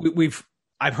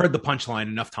I've heard the punchline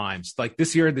enough times. Like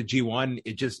this year, the G1,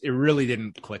 it really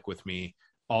didn't click with me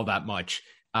all that much.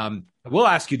 I will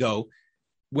ask you though,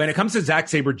 when it comes to Zack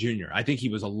Sabre Jr., I think he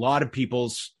was a lot of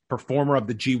people's performer of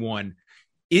the G1.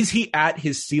 Is he at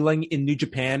his ceiling in New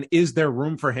Japan? Is there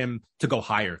room for him to go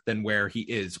higher than where he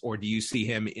is? Or do you see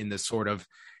him in this sort of,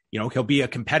 he'll be a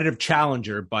competitive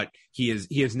challenger, but he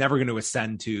is never going to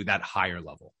ascend to that higher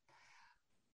level?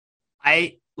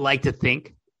 I like to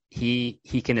think he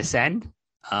can ascend.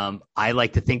 I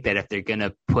like to think that if they're going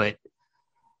to put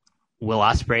Will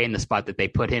Ospreay in the spot that they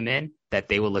put him in, that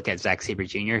they will look at Zack Sabre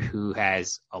Jr., who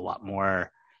has a lot more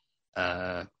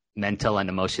mental and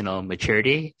emotional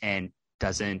maturity and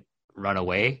doesn't run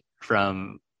away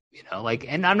from,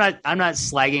 and I'm not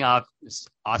slagging off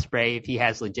Ospreay. If he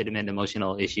has legitimate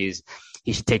emotional issues,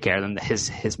 he should take care of them.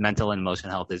 His mental and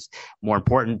emotional health is more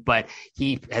important, but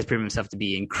he has proven himself to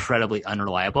be incredibly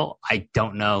unreliable. I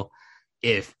don't know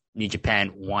if New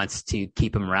Japan wants to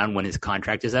keep him around when his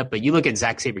contract is up, but you look at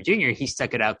Zack Sabre Jr., he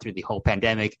stuck it out through the whole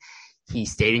pandemic. He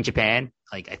stayed in Japan.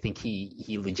 Like, I think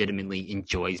he legitimately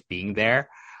enjoys being there.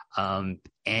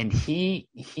 And he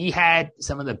had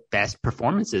some of the best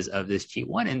performances of this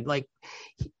G1. And like,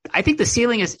 I think the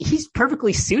ceiling he's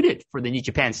perfectly suited for the New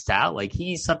Japan style. Like,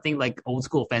 he's something like old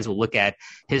school fans will look at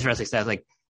his wrestling style. Like,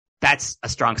 that's a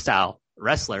strong style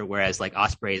wrestler. Whereas like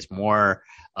Ospreay is more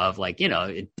of like,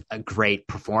 a great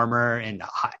performer and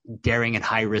daring and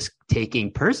high risk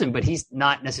taking person, but he's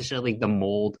not necessarily the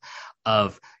mold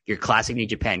of your classic New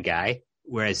Japan guy.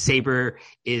 Whereas Sabre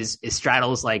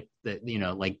straddles like the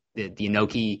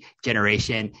Inoki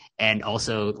generation and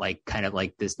also like kind of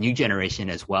like this new generation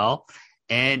as well.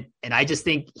 And I just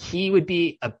think he would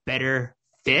be a better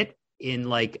fit in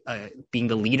like being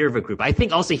the leader of a group. I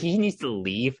think also he needs to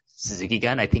leave Suzuki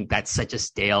Gun. I think that's such a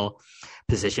stale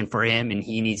position for him and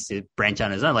he needs to branch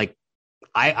on his own. Like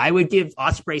I would give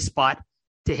Ospreay spot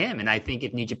to him. And I think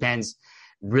if New Japan's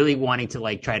really wanting to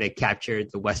like try to capture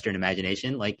the Western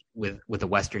imagination, like with a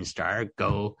Western star,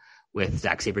 go with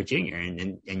Zack Sabre Jr.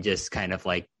 and just kind of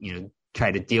like,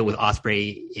 try to deal with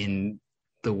Ospreay in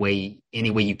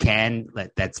any way you can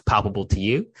that's palpable to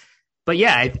you. But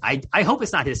yeah, I hope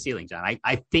it's not his ceiling, John.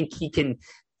 I think he can.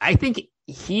 I think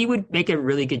he would make a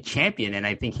really good champion, and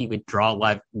I think he would draw a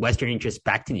lot of Western interest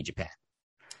back to New Japan.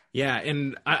 Yeah,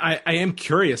 and I am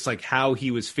curious, like, how he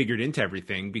was figured into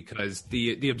everything, because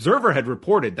the Observer had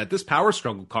reported that this Power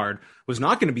Struggle card was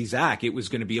not going to be Zack. It was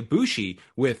going to be Ibushi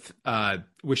with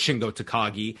Shingo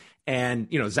Takagi, and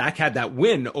Zack had that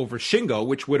win over Shingo,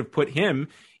 which would have put him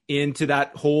into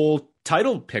that whole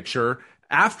title picture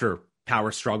after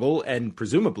Power Struggle, and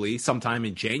presumably sometime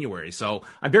in January. So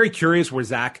I'm very curious where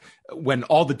Zack, when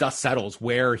all the dust settles,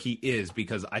 where he is,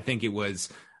 because I think it was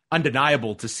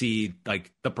undeniable to see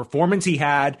like the performance he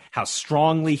had, how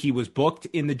strongly he was booked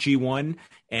in the G1,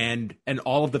 and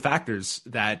all of the factors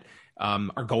that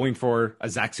are going for a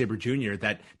Zack Sabre Jr.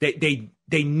 that they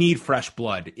need fresh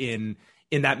blood in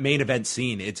that main event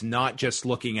scene. It's not just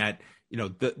looking at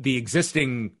the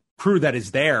existing crew that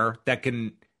is there that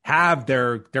can have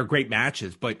their great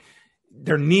matches, but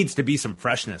there needs to be some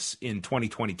freshness in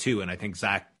 2022, and I think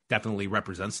Zack definitely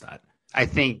represents that. I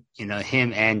think,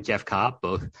 him and Jeff Cobb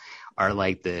both are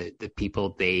like the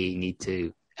people they need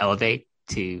to elevate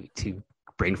to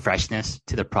bring freshness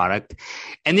to the product.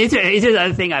 And this is the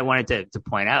other thing I wanted to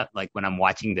point out. Like when I'm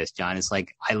watching this, John, it's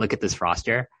like, I look at this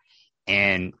roster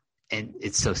and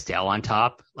it's so stale on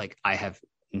top. Like I have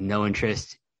no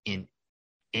interest in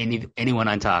anyone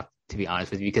on top, to be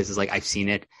honest with you, because it's like, I've seen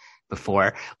it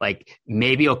before. Like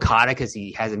maybe Okada, because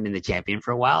he hasn't been the champion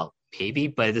for a while. Maybe,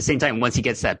 but at the same time, once he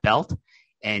gets that belt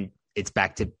and it's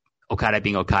back to Okada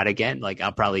being Okada again, like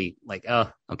I'll probably like,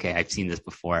 oh, okay, I've seen this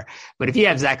before. But if you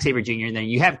have Zack Sabre Jr. and then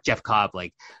you have Jeff Cobb,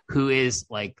 like who is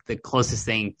like the closest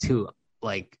thing to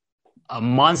like a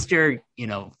monster,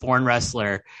 foreign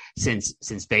wrestler since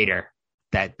Vader,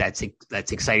 that's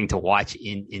exciting to watch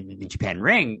in the Japan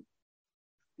ring.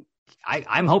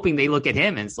 I'm hoping they look at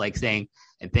him and it's like saying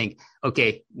and think,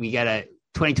 okay, we gotta.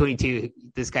 2022,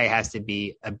 this guy has to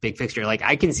be a big fixture. Like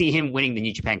I can see him winning the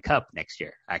New Japan Cup next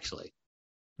year, actually.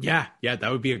 Yeah, that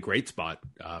would be a great spot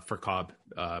for Cobb.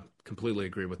 Completely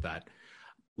agree with that.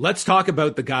 Let's talk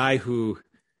about the guy who,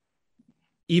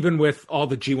 even with all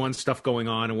the G1 stuff going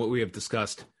on and what we have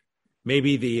discussed,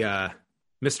 maybe the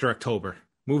Mr. October,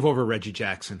 move over Reggie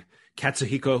Jackson,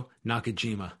 Katsuhiko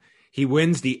Nakajima. He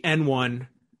wins the N1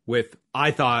 with,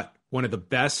 I thought, one of the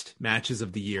best matches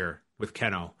of the year with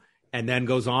Kento. And then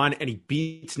goes on and he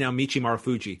beats now Michi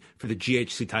Marufuji for the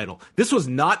GHC title. This was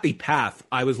not the path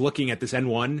I was looking at this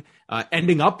N1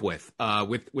 ending up with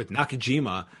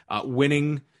Nakajima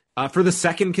winning for the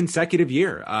second consecutive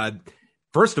year.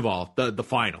 First of all, the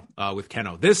final with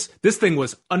Kento. This thing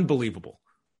was unbelievable.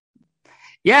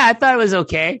 Yeah, I thought it was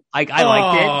okay. Like I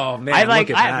liked it. Oh man, I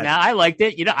liked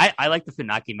it. I like the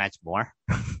Funaki match more.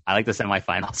 I like the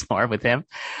semifinals more with him.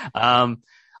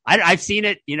 I've seen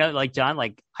it, like John,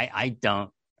 like I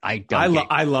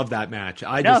love that match.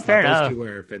 I just thought those two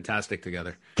were fantastic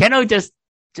together. Kento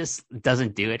just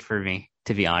doesn't do it for me,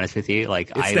 to be honest with you.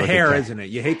 Like it's the hair, isn't it?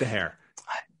 You hate the hair.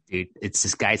 Dude, it's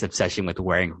this guy's obsession with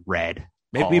wearing red.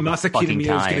 Maybe Masaki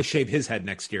Tamiya is going to shave his head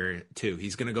next year too.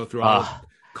 He's going to go through all of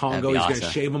Congo. He's going to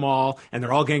shave them all, and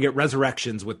they're all going to get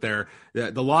resurrections with the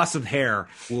loss of hair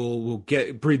will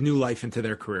breathe new life into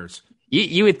their careers.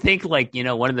 You would think like,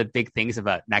 one of the big things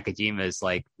about Nakajima's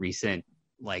like recent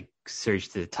like surge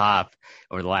to the top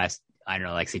over the last, I don't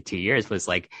know, like say 2 years was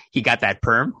like, he got that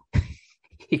perm,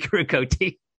 he grew a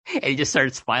goatee and he just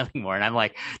started smiling more. And I'm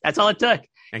like, that's all it took.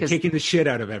 And kicking the shit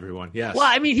out of everyone. Yes. Well,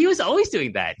 I mean, he was always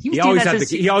doing that. He always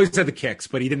had the kicks,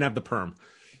 but he didn't have the perm.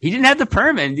 He didn't have the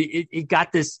perm and it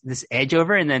got this edge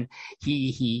over. And then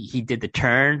he did the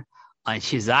turn on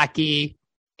Shizaki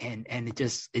and it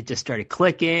just started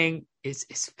clicking.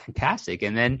 It's fantastic.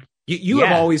 And then you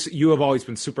have always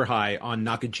been super high on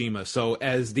Nakajima. So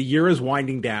as the year is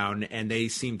winding down and they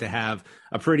seem to have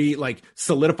a pretty like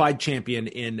solidified champion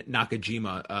in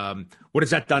Nakajima, what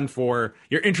has that done for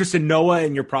your interest in Noah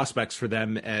and your prospects for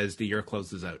them as the year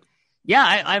closes out? Yeah,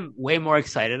 I'm way more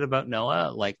excited about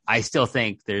Noah. Like, I still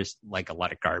think there's like a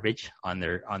lot of garbage on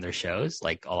their shows.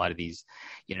 Like a lot of these,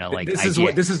 like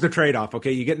this is the trade-off.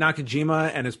 Okay, you get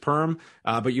Nakajima and his perm,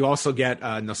 but you also get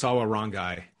Nosawa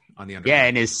Rongai on the undercard. Yeah,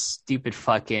 and his stupid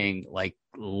fucking like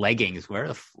leggings.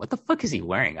 What the fuck is he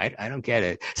wearing? I don't get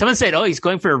it. Someone said, "Oh, he's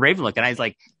going for a Raven look," and I was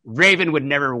like, Raven would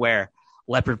never wear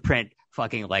leopard print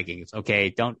fucking leggings. Okay,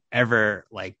 don't ever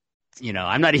like.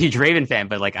 I'm not a huge Raven fan,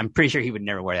 but like I'm pretty sure he would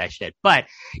never wear that shit. But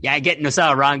yeah, I get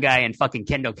Nosawa Rongai and fucking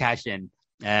Kendo Kashin.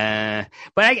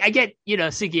 But I get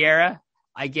Sugiura.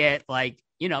 I get like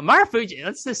Marufuji,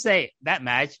 let's just say that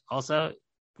match also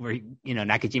where,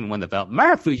 Nakajima won the belt.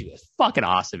 Marufuji was fucking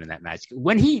awesome in that match.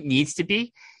 When he needs to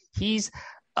be, he's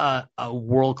a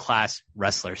world-class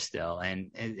wrestler still.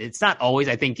 And it's not always,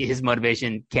 I think his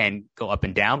motivation can go up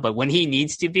and down, but when he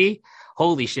needs to be,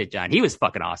 holy shit, John, he was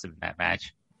fucking awesome in that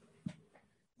match.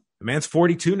 The man's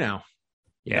 42 now.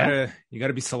 Yeah. You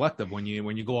gotta be selective when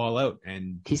you go all out.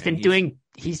 And he's been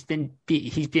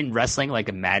wrestling like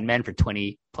a madman for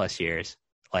 20 plus years.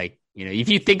 Like, if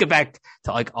you think back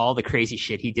to like all the crazy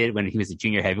shit he did when he was a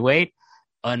junior heavyweight,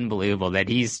 unbelievable that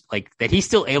he's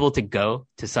still able to go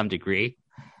to some degree.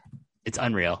 It's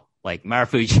unreal. Like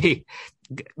Marufuji,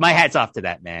 my hat's off to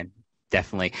that man.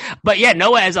 Definitely. But yeah,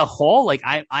 Noah as a whole, like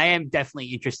I am definitely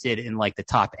interested in like the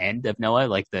top end of Noah,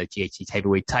 like the GHC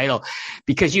heavyweight title,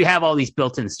 because you have all these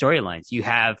built-in storylines. You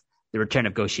have the return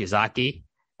of Go Shiozaki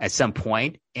at some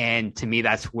point, and to me,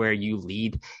 that's where you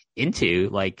lead into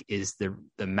like is the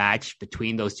match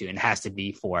between those two, and it has to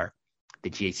be for the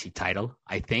GHC title,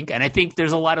 I think. And I think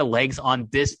there's a lot of legs on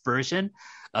this version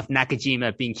of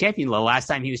Nakajima being champion. The last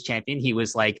time he was champion, he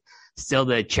was like still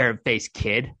the cherub-faced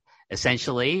kid,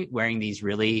 essentially wearing these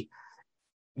really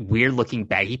weird looking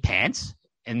baggy pants.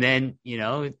 And then,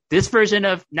 this version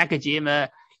of Nakajima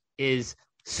is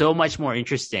so much more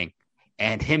interesting.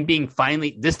 And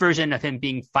this version of him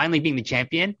being the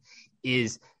champion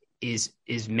is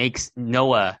makes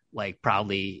Noah like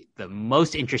probably the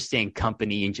most interesting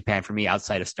company in Japan for me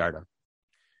outside of Stardom.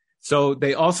 So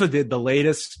they also did the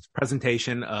latest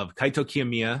presentation of Kaito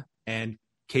Kiyomiya and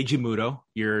Keiji Muto,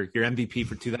 your MVP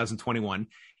for 2021.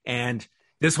 And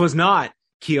this was not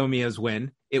Kiyomiya's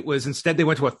win. It was instead they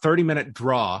went to a 30-minute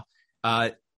draw.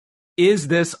 Is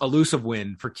this elusive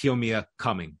win for Kiyomiya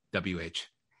coming, WH?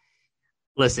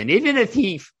 Listen, even if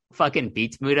he fucking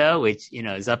beats Muto, which,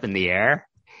 is up in the air,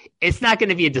 it's not going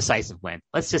to be a decisive win.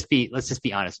 Let's just be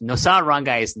honest. Nosawa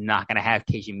Rangai is not going to have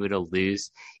Keiji Muto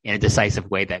lose in a decisive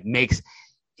way that makes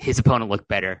his opponent look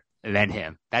better than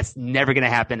him. That's never going to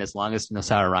happen as long as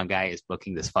Nosawa Rangai is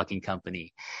booking this fucking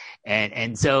company.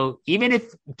 And so even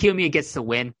if Kiyomiya gets the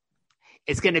win,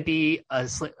 it's going to be a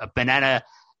banana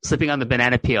slipping on the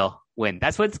banana peel win.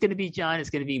 That's what it's going to be, John. It's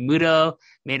going to be Muto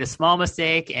made a small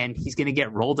mistake and he's going to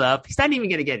get rolled up. He's not even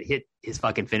going to get his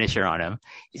fucking finisher on him.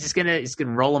 He's going to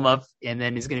roll him up and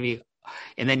then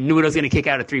Muto's going to kick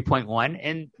out a 3.1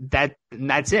 and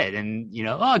that's it. And,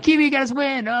 Kiyomiya got his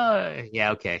win. Oh,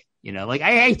 yeah. Okay. Like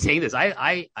I hate saying this.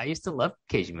 I used to love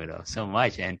Keiji Muto so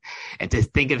much. And to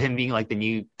think of him being like the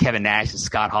new Kevin Nash and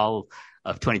Scott Hall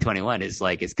of 2021 is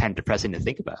like, it's kind of depressing to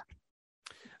think about.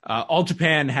 All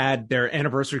Japan had their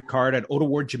anniversary card at Oda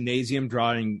Ward Gymnasium,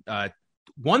 drawing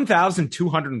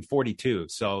 1,242.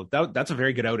 So that's a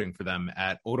very good outing for them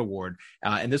at Oda Ward.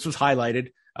 And this was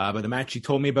highlighted by the match you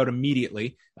told me about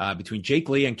immediately between Jake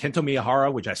Lee and Kento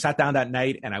Miyahara, which I sat down that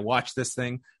night and I watched this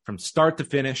thing from start to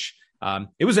finish.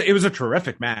 It was a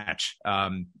terrific match.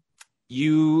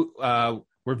 You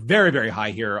were very, very high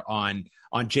here on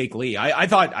Jake Lee. I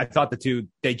thought the two,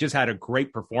 they just had a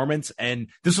great performance, and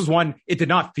this was one, it did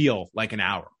not feel like an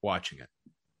hour watching it.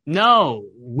 No,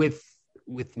 with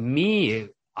me,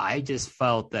 I just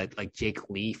felt that like Jake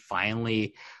Lee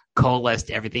finally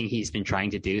coalesced everything he's been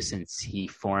trying to do since he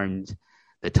formed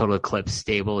the Total Eclipse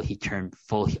stable. He turned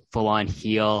full on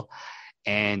heel,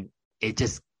 and it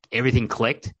just, everything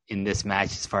clicked in this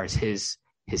match as far as his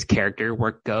character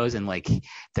work goes, and like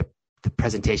the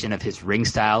presentation of his ring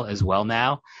style as well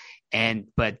now. And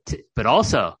but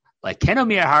also like Kento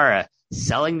Miyahara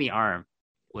selling the arm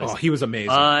he was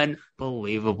amazing.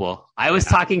 Unbelievable. I was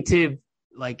talking to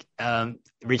like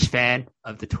Rich Fan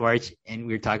of the Torch, and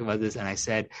we were talking about this, and I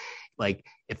said, like,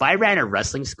 if I ran a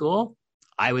wrestling school,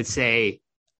 I would say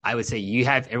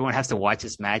everyone has to watch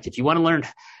this match. If you want to learn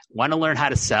how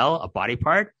to sell a body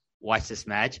part, watch this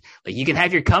match. Like, you can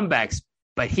have your comebacks,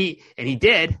 but he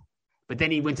did. But then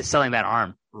he went to selling that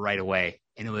arm right away,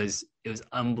 and it was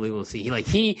unbelievable to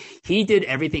see. He did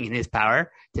everything in his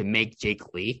power to make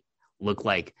Jake Lee look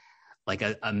like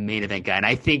a main event guy. And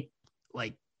I think,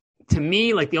 like, to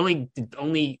me, like the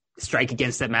only strike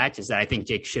against that match is that I think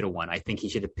Jake should have won. I think he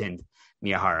should have pinned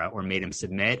Miyahara or made him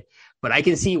submit. But I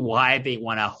can see why they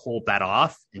want to hold that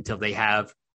off until they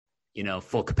have,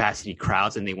 full capacity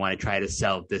crowds, and they want to try to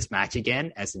sell this match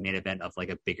again as the main event of like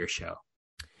a bigger show.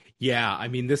 Yeah, I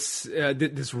mean, this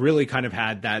really kind of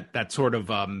had that sort of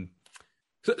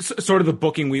sort of the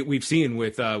booking we've seen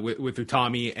with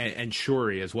Utami and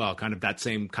Shuri as well, kind of that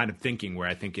same kind of thinking where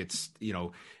I think it's,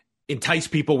 entice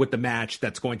people with the match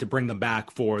that's going to bring them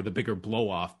back for the bigger blow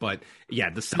off. But yeah,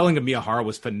 the selling of Miyahara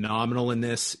was phenomenal in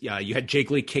this. You had Jake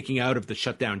Lee kicking out of the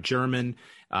shutdown German.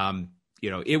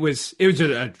 it was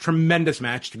a tremendous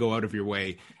match to go out of your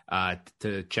way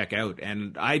to check out.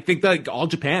 And I think that All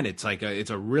Japan, it's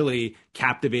a really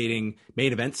captivating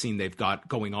main event scene they've got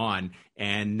going on.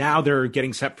 And now they're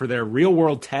getting set for their Real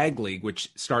World Tag League,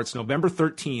 which starts November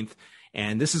 13th.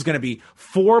 And this is going to be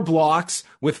 4 blocks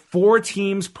with 4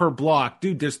 teams per block.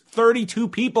 Dude, there's 32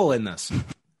 people in this.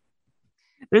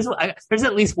 There's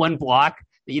at least one block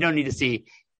that you don't need to see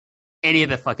any of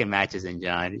the fucking matches in,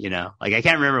 John. I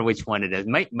can't remember which one it is.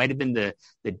 Might have been the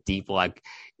D block.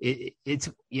 This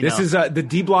is the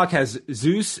D block has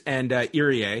Zeus and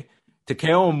Irie,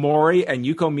 Takeo Omori and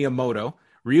Yuko Miyamoto,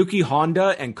 Ryuki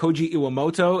Honda and Koji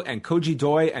Iwamoto, and Koji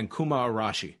Doi and Kuma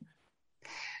Arashi.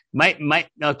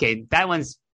 Okay, that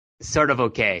one's sort of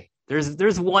okay.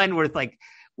 There's one where it's like,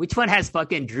 which one has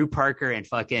fucking Drew Parker and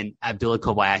fucking Abdullah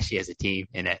Kobayashi as a team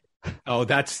in it? Oh,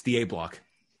 that's the A block.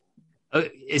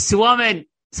 Is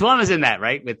Suwama's in that,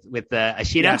 right? With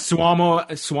Ashino? Yeah,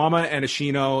 Suwama and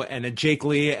Ashino and Jake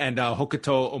Lee and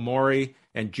Hokuto Omori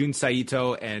and Jun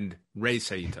Saito and Rei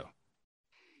Saito.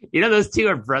 Those two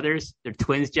are brothers. They're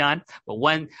twins, John. But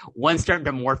one's starting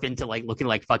to morph into looking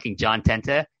like fucking John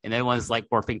Tenta, and then one's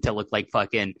morphing to look like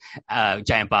fucking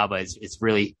Giant Baba. It's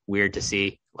really weird to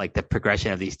see the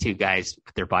progression of these two guys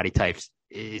with their body types.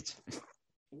 It's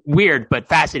weird, but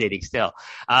fascinating still.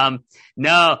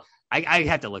 No. I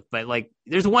have to look, but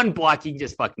there's one block you can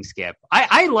just fucking skip.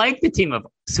 I like the team of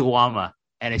Suwama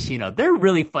and Ashino. They're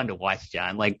really fun to watch,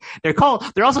 John. They're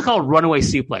also called Runaway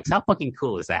Suplex. How fucking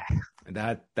cool is that?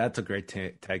 That's a great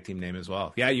tag team name as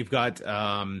well. Yeah, you've got.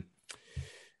 I'm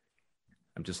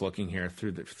just looking here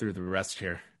through the rest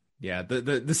here. Yeah,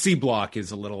 the C block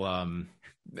is a little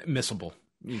missable.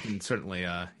 You can certainly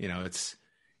it's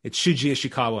Shuji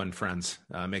Ishikawa and friends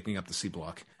making up the C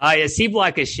block. Oh yeah, C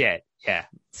block is shit. Yeah,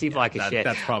 C block is shit.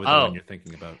 That's probably the one you're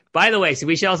thinking about. By the way, so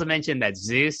we should also mention that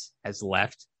Zeus has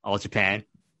left All Japan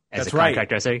as a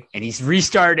contract wrestler, and he's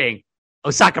restarting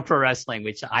Osaka Pro Wrestling,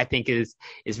 which I think is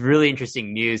really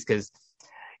interesting news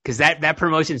because that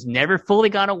promotion's never fully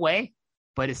gone away,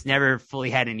 but it's never fully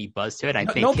had any buzz to it. I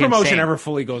think no promotion ever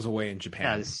fully goes away in Japan.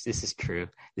 No, this is true.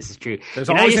 This is true. There's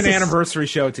always an anniversary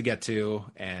show to get to,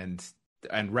 and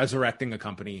resurrecting a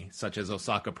company such as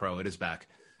Osaka Pro, it is back.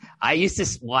 I used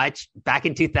to watch back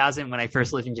in 2000 when I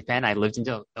first lived in Japan. I lived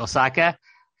in Osaka.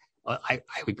 I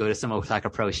would go to some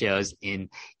Osaka Pro shows in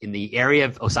the area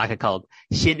of Osaka called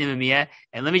Shin Imamiya.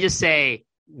 And let me just say,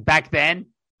 back then,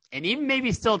 and even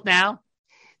maybe still now,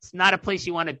 it's not a place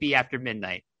you want to be after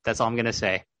midnight. That's all I'm going to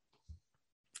say.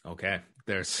 Okay.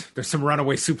 There's some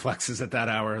runaway suplexes at that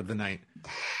hour of the night.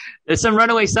 There's some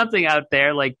runaway something out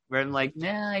there where I'm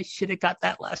nah, I should have got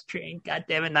that last train. God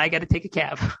damn it. Now I got to take a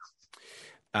cab.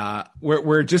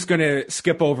 We're just going to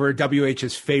skip over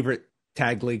WH's favorite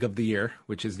tag league of the year,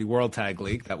 which is the World Tag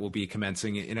League that will be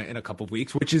commencing in a couple of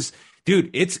weeks, which is, dude,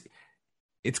 it's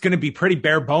going to be pretty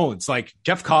bare bones.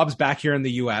 Jeff Cobb's back here in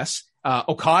the US.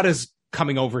 Okada's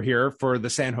coming over here for the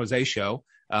San Jose show.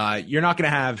 You're not going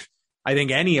to have, I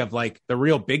think, any of the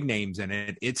real big names in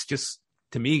it. It's just,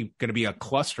 to me, going to be a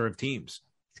cluster of teams.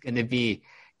 It's going to be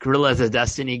Gorillas of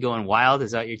Destiny going wild.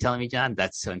 Is that what you're telling me, John?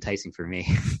 That's so enticing for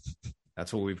me.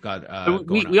 That's what we've got.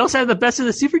 We also have the best of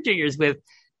the Super Juniors with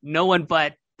no one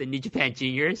but the New Japan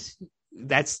Juniors.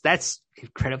 That's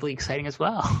incredibly exciting as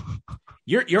well.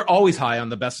 You're always high on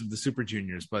the best of the Super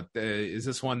Juniors, but is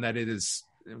this one that it is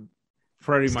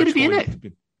pretty much going to be in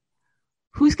it?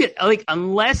 Who's good?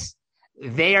 Unless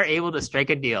they are able to strike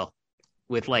a deal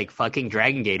with fucking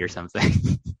Dragon Gate or something.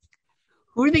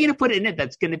 Who are they going to put in it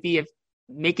that's going to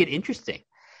make it interesting?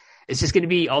 It's just going to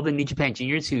be all the New Japan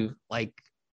Juniors who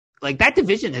that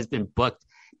division has been booked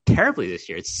terribly this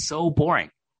year. It's so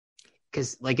boring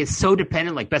because it's so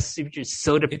dependent. Best Super Juniors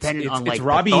so dependent on it's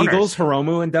Robbie Eagles,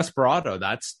 Hiromu, and Desperado.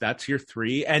 That's your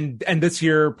three, and this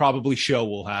year probably Show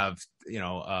will have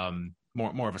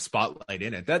more of a spotlight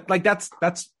in it.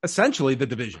 That's essentially the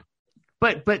division.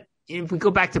 But if we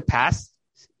go back to past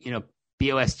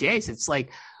BOSJs, it's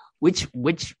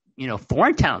which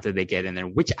foreign talent did they get in there?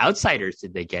 Which outsiders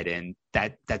did they get in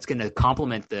that's going to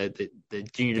complement the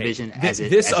junior division as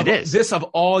it is? This of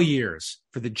all years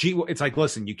for the G1, it's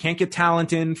listen, you can't get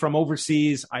talent in from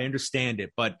overseas. I understand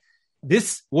it, but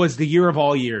this was the year of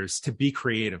all years to be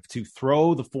creative, to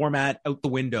throw the format out the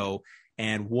window.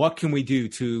 And what can we do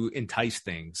to entice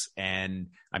things? And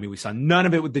I mean, we saw none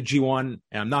of it with the G1,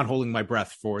 and I'm not holding my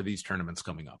breath for these tournaments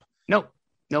coming up. Nope.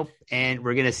 And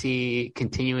we're going to see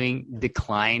continuing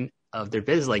decline of their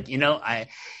business. I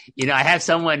have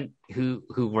someone who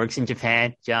works in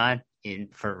Japan, John,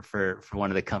 for one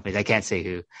of the companies. I can't say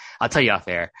who. I'll tell you off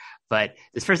air. But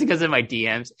this person goes in my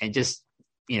DMs and just,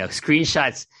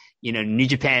 screenshots New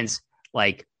Japan's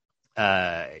like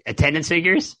attendance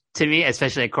figures to me,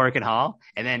 especially at Korakuen Hall,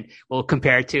 and then we'll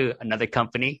compare it to another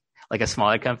company, like a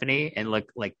smaller company, and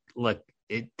look,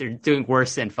 they're doing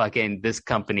worse than fucking this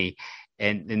company,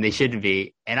 and they shouldn't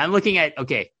be. And I'm looking at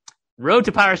Road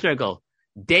to Power Struggle,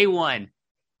 day one,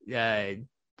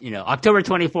 October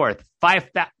 24th,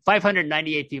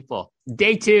 598 people.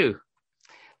 Day two,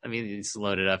 let me just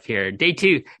load it up here. Day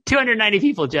two, 290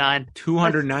 people, John.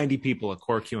 290 people at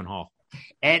Korakuen Hall.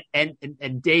 And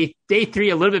day three,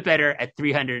 a little bit better at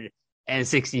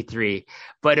 363.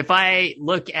 But if I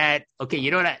look at,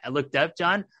 you know what I looked up,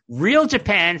 John? Real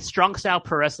Japan Strong Style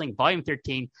Pro Wrestling Volume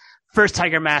 13, first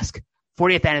Tiger Mask,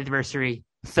 40th anniversary,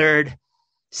 third,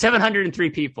 703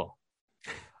 people.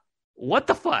 What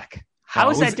the fuck? How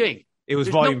is that doing? It was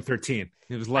Volume 13.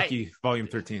 It was lucky Volume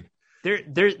 13.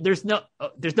 There's no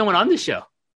one on the show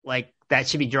like that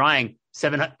should be drawing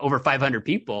over 500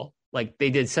 people. Like they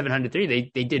did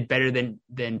 703. They did better than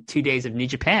 2 days of New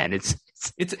Japan. It's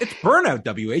burnout,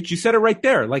 WH. You said it right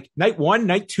there. Like night 1,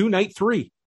 night 2, night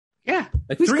 3. Yeah.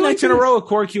 Like 3 nights in a row at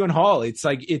Korakuen Hall. It's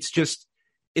like,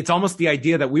 it's almost the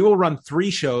idea that we will run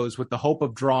 3 shows with the hope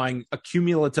of drawing a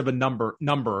cumulative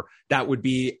number that would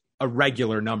be a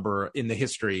regular number in the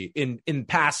history in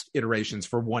past iterations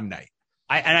for one night.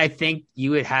 I think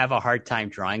you would have a hard time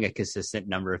drawing a consistent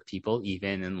number of people,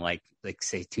 even in like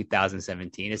say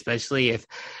 2017, especially if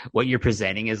what you're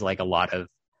presenting is like a lot of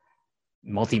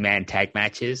multi-man tag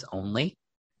matches only.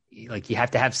 Like you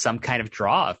have to have some kind of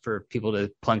draw for people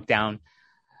to plunk down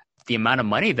the amount of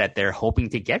money that they're hoping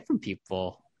to get from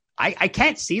people. I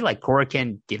can't see like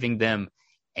Korakuen giving them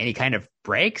any kind of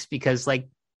breaks because like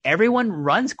everyone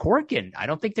runs Korakuen. I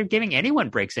don't think they're giving anyone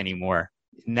breaks anymore.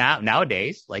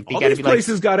 Nowadays, like they all gotta these be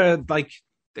places gotta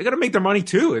they gotta make their money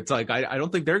too. It's like I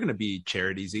don't think they're gonna be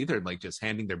charities either, like just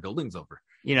handing their buildings over.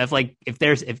 If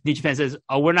New Japan says,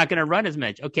 "Oh, we're not gonna run as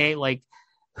much," okay, like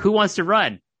who wants to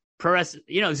run? ProRes,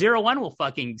 01 will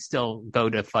fucking still go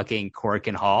to fucking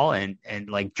Korakuen Hall, and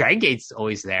like Dragon Gate's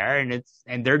always there,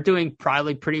 and they're doing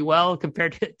probably pretty well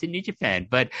compared to New Japan,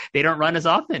 but they don't run as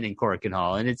often in Korakuen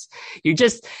Hall, and it's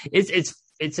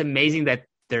amazing that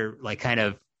they're like kind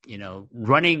of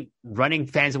running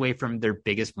fans away from their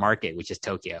biggest market, which is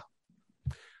Tokyo.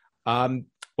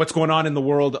 What's going on in the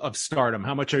world of Stardom?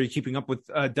 How much are you keeping up with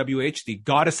WH? The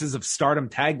Goddesses of Stardom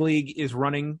Tag League is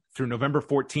running through November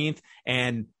 14th,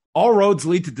 and all roads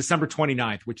lead to December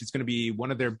 29th, which is going to be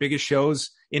one of their biggest shows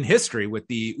in history with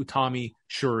the Utami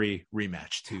Shuri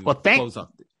rematch to close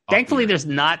up. Thankfully, there's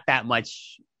not that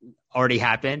much already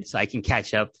happened, so I can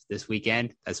catch up this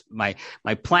weekend. That's my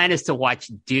plan is to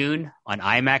watch Dune on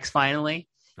IMAX finally.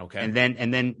 Okay. And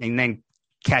then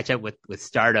catch up with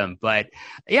Stardom. But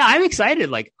yeah, I'm excited.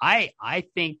 Like I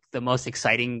think the most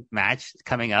exciting match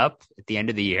coming up at the end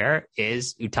of the year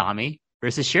is Utami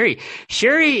versus Shuri.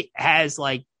 Shuri has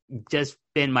like just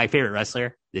been my favorite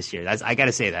wrestler this year. I got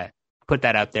to say that. Put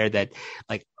that out there that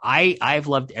like I've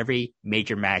loved every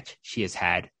major match she has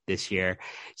had this year.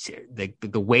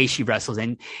 The way she wrestles,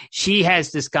 and she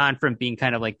has just gone from being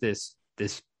kind of like this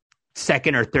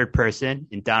second or third person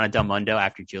in Donna Del Mondo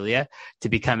after Julia to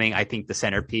becoming, I think, the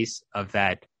centerpiece of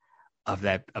that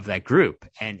group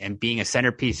and being a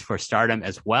centerpiece for Stardom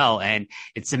as well. And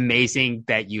it's amazing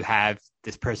that you have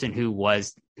this person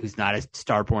who's not a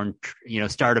Stardom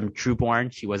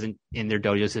trueborn. She wasn't in their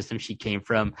dojo system. She came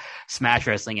from Smash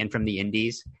Wrestling and from the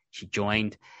Indies. She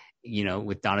joined,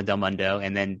 with Donna Del Mondo,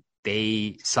 and then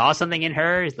they saw something in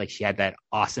her. Like she had that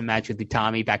awesome match with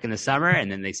Utami back in the summer,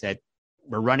 and then they said,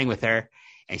 we're running with her,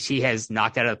 and she has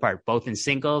knocked out of the park both in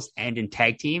singles and in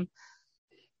tag team.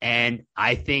 And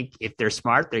I think if they're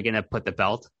smart, they're going to put the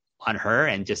belt on her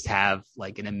and just have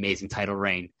like an amazing title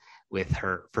reign with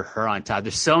her for her on top.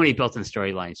 There's so many built-in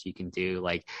storylines you can do.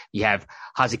 Like you have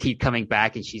Hazuki coming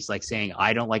back and she's like saying,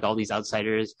 I don't like all these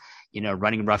outsiders,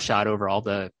 running roughshod over all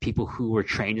the people who were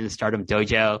trained in the Stardom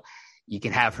dojo. You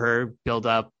can have her build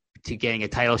up to getting a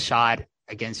title shot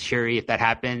against Shuri if that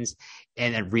happens,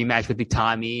 and then rematch with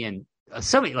Utami, and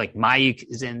so many, like Mayuk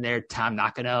is in there, Tam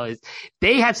Nakano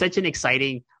they have such an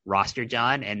exciting roster,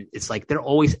 John, and it's like they're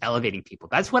always elevating people.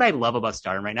 That's what I love about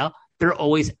Stardom right now. They're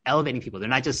always elevating people. They're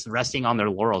not just resting on their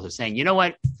laurels. They're saying, you know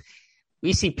what?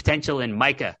 We see potential in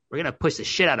Micah. We're going to push the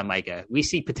shit out of Micah. We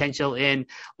see potential in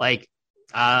like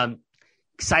Saya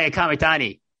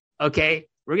Kamitani. Okay.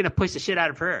 We're going to push the shit out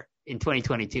of her. in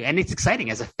 2022. And it's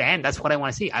exciting as a fan. That's what I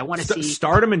want to see. I want to see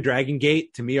Stardom and Dragon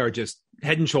Gate to me are just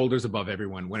head and shoulders above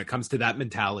everyone when it comes to that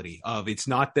mentality of it's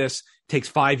not this takes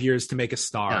 5 years to make a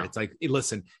star. No. It's like,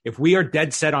 listen, if we are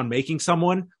dead set on making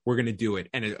someone, we're going to do it.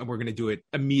 And we're going to do it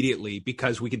immediately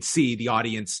because we can see the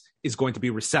audience is going to be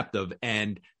receptive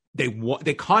and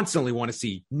they constantly want to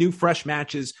see new, fresh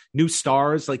matches, new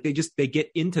stars. Like they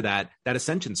get into that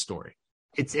ascension story.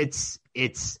 It's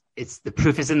the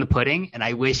proof is in the pudding. And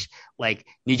I wish like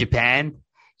New Japan,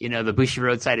 the Bushi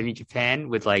Road side of New Japan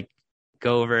would like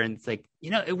go over and it's like,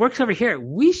 it works over here.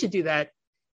 We should do that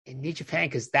in New Japan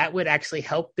because that would actually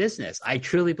help business. I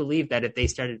truly believe that if they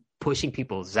started pushing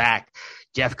people, Zach,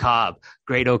 Jeff Cobb,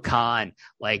 Great O'Khan,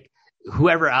 like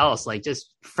whoever else, like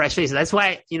just fresh faces. That's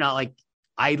why,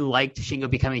 I liked Shingo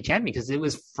becoming champion because it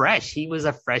was fresh. He was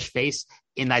a fresh face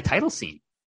in that title scene.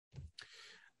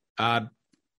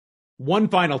 One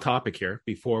final topic here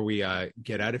before we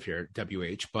get out of here,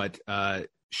 WH, but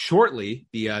shortly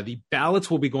the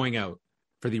ballots will be going out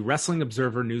for the Wrestling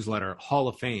Observer Newsletter Hall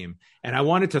of Fame. And I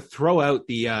wanted to throw out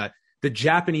the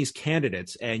Japanese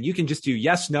candidates, and you can just do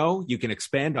yes, no. You can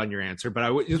expand on your answer, but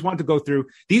I just wanted to go through.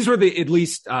 These were at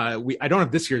least, I don't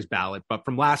have this year's ballot, but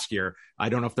from last year, I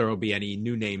don't know if there will be any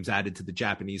new names added to the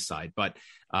Japanese side, but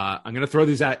I'm going to throw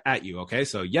these at you. Okay.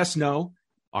 So yes, no.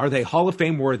 Are they Hall of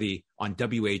Fame worthy on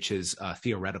WH's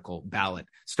theoretical ballot,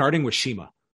 starting with Shima?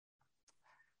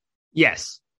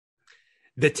 Yes.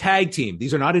 The tag team.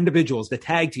 These are not individuals. The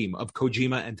tag team of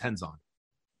Kojima and Tenzan.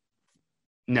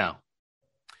 No.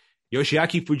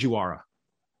 Yoshiaki Fujiwara.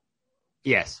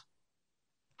 Yes.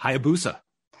 Hayabusa.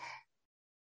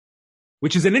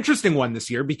 Which is an interesting one this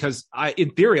year because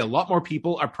in theory, a lot more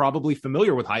people are probably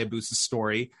familiar with Hayabusa's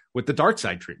story with the dark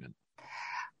side treatment.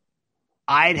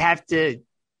 I'd have to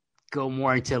go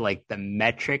more into like the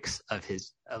metrics of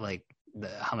his,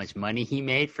 how much money he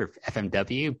made for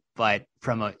FMW, but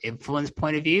from an influence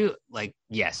point of view, like,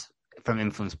 yes, from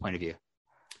influence point of view.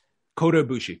 Kota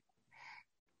Ibushi.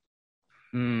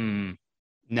 No,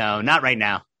 not right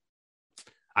now.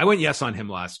 I went yes on him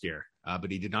last year,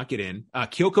 but he did not get in.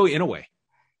 Kyoko Inoue.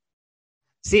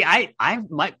 See,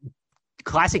 my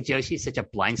classic Joshi is such a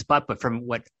blind spot, but from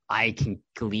what I can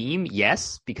glean,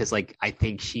 yes, because like I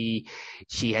think she's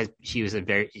a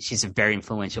very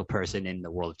influential person in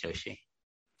the world of Joshi.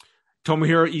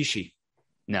 Tomohiro Ishii.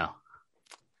 No.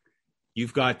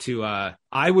 You've got to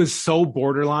I was so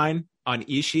borderline on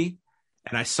Ishii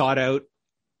and I sought out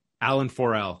Alan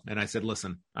Forel and I said,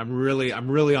 listen, I'm really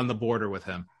on the border with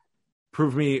him.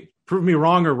 Prove me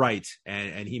wrong or right.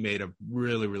 And he made a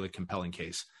really, really compelling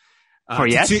case. For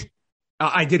yes?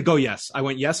 I did go yes. I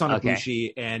went yes on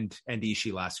Ibushi and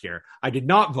Ishii last year. I did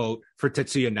not vote for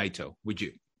Tetsuya Naito. Would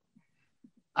you?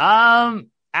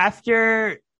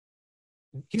 After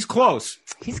he's close.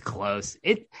 He's close.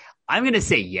 I'm gonna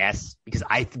say yes because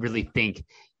I really think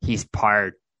he's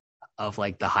part of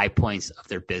like the high points of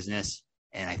their business,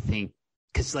 and I think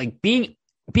because like being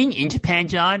in Japan,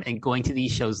 John, and going to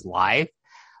these shows live,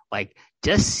 like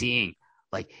just seeing.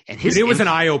 Like, and it was an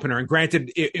eye opener. And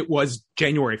granted, it was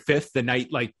January 5th, the night,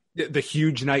 like the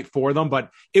huge night for them,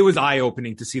 but it was eye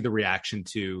opening to see the reaction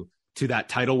to that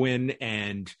title win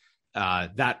and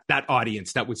that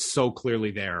audience that was so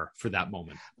clearly there for that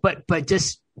moment. But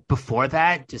just before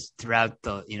that, just throughout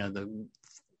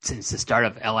since the start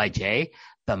of LIJ,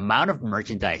 the amount of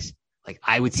merchandise like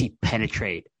I would see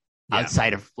penetrate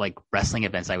outside of like wrestling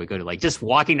events I would go to, like just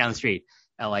walking down the street,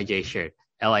 LIJ shirt.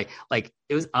 Like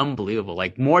it was unbelievable,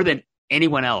 like more than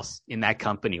anyone else in that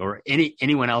company or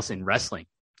anyone else in wrestling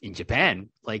in Japan.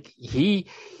 Like he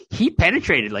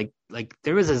penetrated, like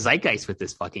there was a zeitgeist with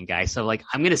this fucking guy. So like,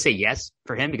 I'm going to say yes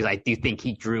for him because I do think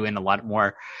he drew in a lot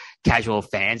more casual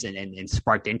fans and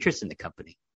sparked interest in the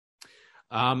company.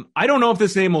 I don't know if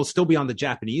this name will still be on the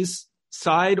Japanese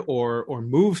side or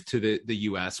move to the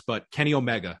US, but Kenny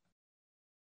Omega.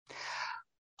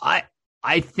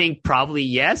 I think probably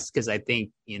yes, because I think,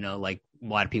 like a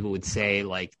lot of people would say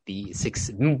like the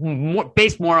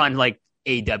based more on like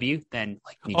AEW than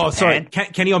like New Japan. Sorry.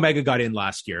 Kenny Omega got in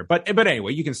last year, but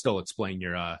anyway, you can still explain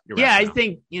your yeah, rationale.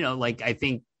 I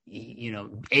think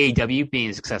AEW being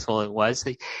as successful as it was,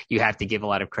 you have to give a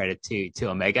lot of credit to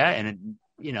Omega, and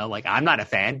like I'm not a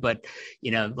fan, but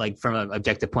like from an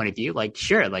objective point of view, like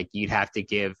sure, like you'd have to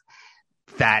give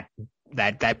that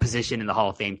position in the Hall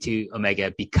of Fame to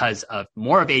Omega because of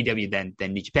more of AEW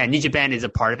than New Japan. New Japan is a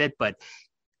part of it, but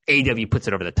AEW puts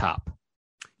it over the top.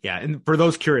 Yeah, and for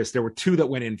those curious, there were two that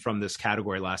went in from this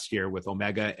category last year with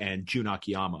Omega and Jun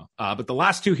Akiyama. But the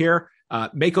last two here,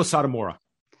 Meiko Satomura.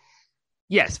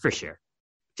 Yes, for sure.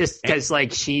 Just because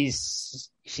like she's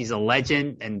she's a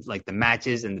legend and like the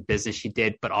matches and the business she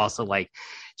did, but also like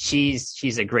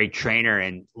she's a great trainer.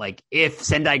 And like if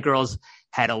Sendai Girls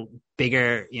had a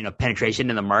bigger, penetration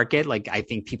in the market, like I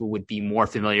think people would be more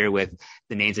familiar with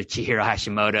the names of Chihiro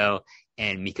Hashimoto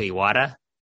and Miko Iwata.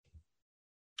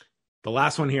 The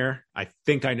last one here, I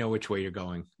think I know which way you're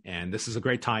going, and this is a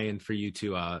great tie-in for you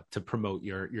to promote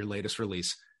your latest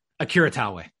release, Akira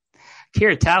Taue.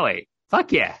 Akira Taue,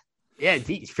 fuck yeah,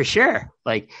 for sure.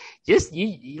 Like just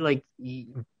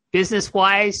business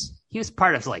wise, he was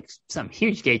part of like some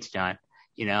huge gates, John.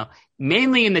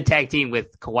 Mainly in the tag team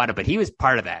with Kawada, but he was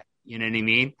part of that. You know what I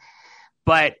mean?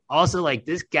 But also like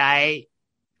this guy,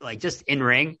 like just in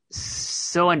ring,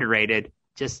 so underrated,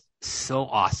 just so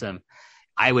awesome.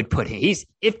 I would put him.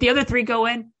 If the other three go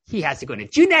in, he has to go in.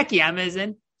 If Jun Akiyama is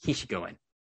in, he should go in.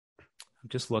 I'm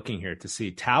just looking here to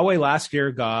see. Taue last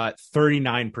year got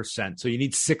 39%, so you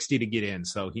need 60 to get in.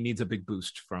 So he needs a big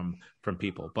boost from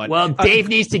people. But Dave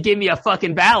needs to give me a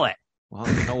fucking ballot. Well,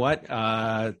 you know what?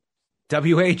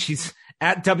 WH, he's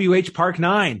at WH Park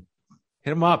 9.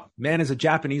 Hit him up. Man is a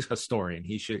Japanese historian.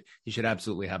 He should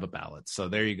absolutely have a ballot. So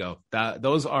there you go.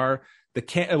 Those are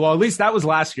at least that was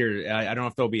last year. I don't know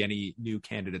if there'll be any new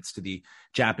candidates to the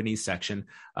Japanese section,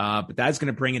 but that's going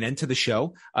to bring an end to the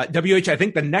show. WH, I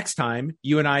think the next time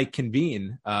you and I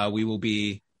convene, we will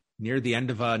be near the end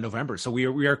of November. So we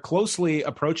are closely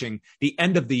approaching the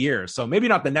end of the year. So maybe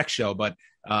not the next show, but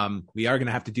we are going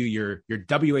to have to do your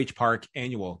WH Park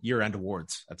annual year-end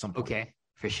awards at some point. Okay,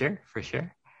 for sure.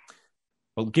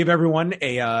 We'll give everyone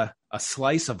a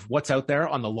slice of what's out there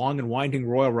on the long and winding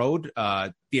Royal Road.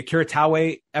 The Akira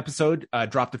Taue episode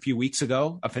dropped a few weeks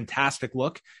ago. A fantastic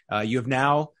look. You have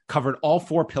now covered all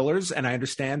 4 pillars, and I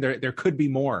understand there could be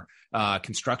more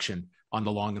construction on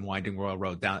the long and winding Royal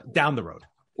Road down the road.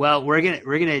 Well,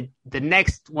 the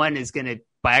next one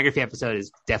biography episode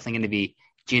is definitely going to be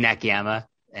Jun Akiyama,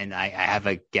 and I have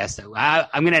a guest.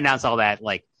 I'm going to announce all that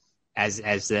like as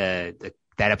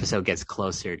that episode gets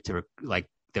closer to like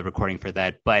the recording for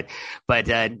that. But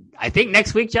I think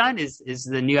next week, John, is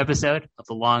the new episode of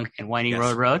the Long and Winding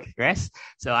Road. Yes.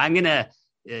 So I'm gonna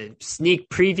sneak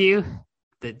preview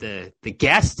the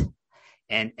guest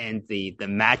and the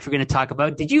match we're gonna talk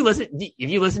about. Did you listen? Have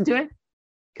you listened to it?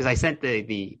 Because I sent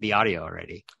the audio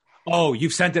already. Oh,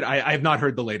 you've sent it. I have not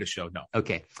heard the latest show. No.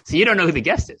 Okay. So you don't know who the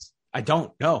guest is? I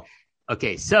don't know.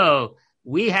 Okay. So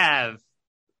we have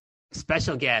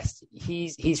special guest.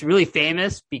 He's really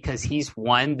famous because he's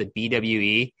won the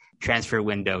BWE transfer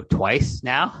window twice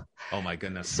now. Oh my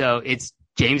goodness. So it's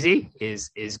Jamesy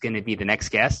is going to be the next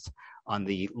guest on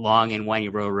the Long and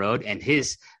Winding Road, and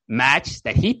his match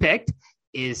that he picked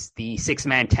is the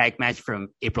 6-man tag match from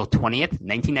April 20th,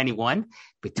 1991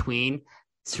 between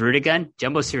Tsuruta-gun,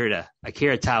 Jumbo Tsuruta,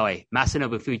 Akira Taue,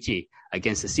 Masanobu Fuchi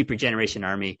against the Super Generation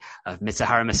Army of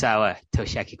Mitsuharu Misawa,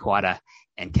 Toshiaki Kawada,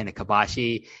 and Kenta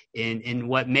Kobashi in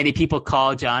what many people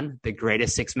call, John, the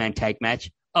greatest 6-man tag match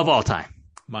of all time.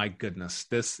 My goodness,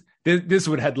 this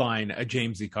would headline a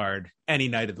Jamesy card any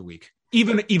night of the week,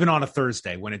 even on a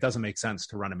Thursday when it doesn't make sense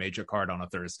to run a major card on a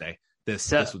Thursday.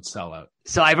 This would sell out.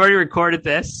 So I've already recorded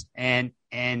this, and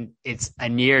it's a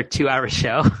near 2-hour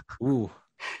show. Ooh,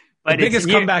 but the biggest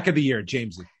comeback of the year,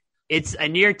 Jamesy. It's a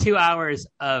near 2 hours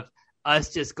of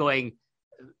us just going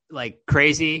like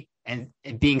crazy and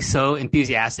being so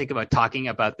enthusiastic about talking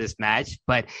about this match.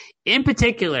 But in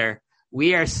particular,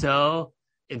 we are so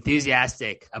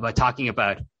enthusiastic about talking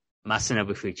about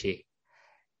Masanobu Fuchi.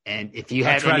 And if you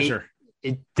have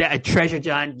a treasure,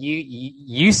 John,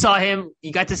 you saw him,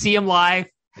 you got to see him live.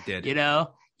 I did.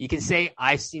 You can say,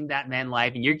 I've seen that man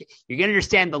live, and you're going to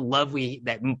understand the love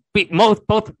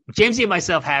both Jamesy and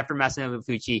myself have for Masanobu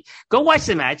Fuchi. Go watch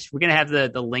the match. We're going to have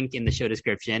the link in the show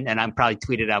description, and I'm probably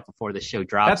tweet it out before the show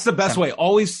drops. That's the best way. I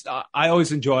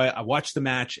always enjoy it. I watch the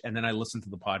match, and then I listen to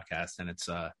the podcast, and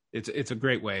it's a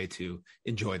great way to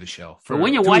enjoy the show. But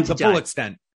when you watch the full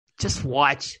extent, just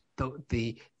watch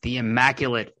the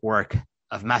immaculate work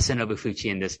of Masanobu Fuchi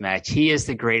in this match. He is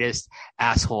the greatest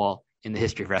asshole in the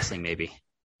history of wrestling, maybe.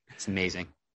 It's amazing.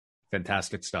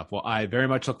 Fantastic stuff. Well, I very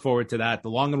much look forward to that.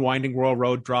 The Long and Winding Royal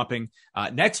Road dropping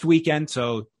next weekend.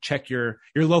 So check your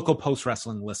local post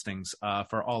wrestling listings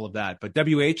for all of that. But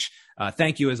WH,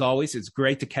 thank you as always. It's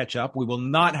great to catch up. We will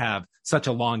not have such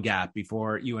a long gap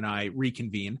before you and I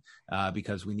reconvene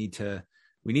because we need to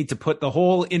put the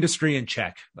whole industry in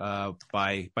check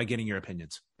by getting your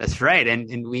opinions. That's right.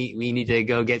 And we need to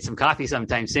go get some coffee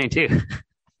sometime soon too.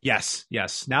 Yes.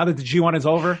 Now that the G1 is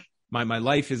over, my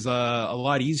life is a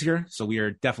lot easier, so we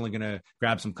are definitely going to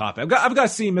grab some coffee. I've got to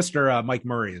see Mr. Mike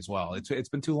Murray as well. It's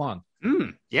been too long.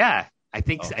 Yeah, I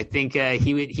think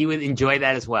he would enjoy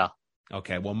that as well.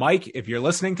 Okay. Well, Mike, if you're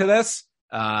listening to this,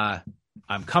 I'm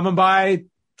coming by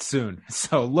soon.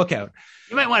 So look out.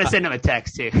 You might want to send him a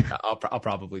text too. I'll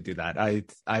probably do that.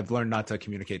 I've learned not to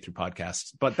communicate through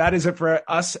podcasts, but that is it for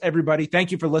us, everybody.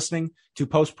 Thank you for listening to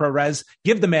Post Pro Res.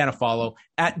 Give the man a follow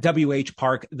at WH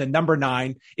Park, the number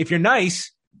 9. If you're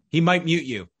nice, he might mute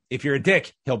you. If you're a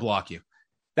dick, he'll block you.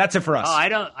 That's it for us.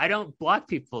 Oh, I don't block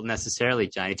people necessarily,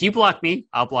 John. If you block me,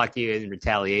 I'll block you in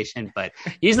retaliation. But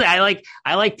usually I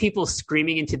like people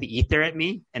screaming into the ether at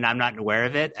me and I'm not aware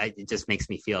of it. It just makes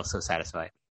me feel so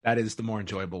satisfied. That is the more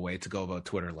enjoyable way to go about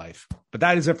Twitter life. But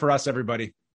that is it for us,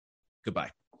 everybody.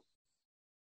 Goodbye.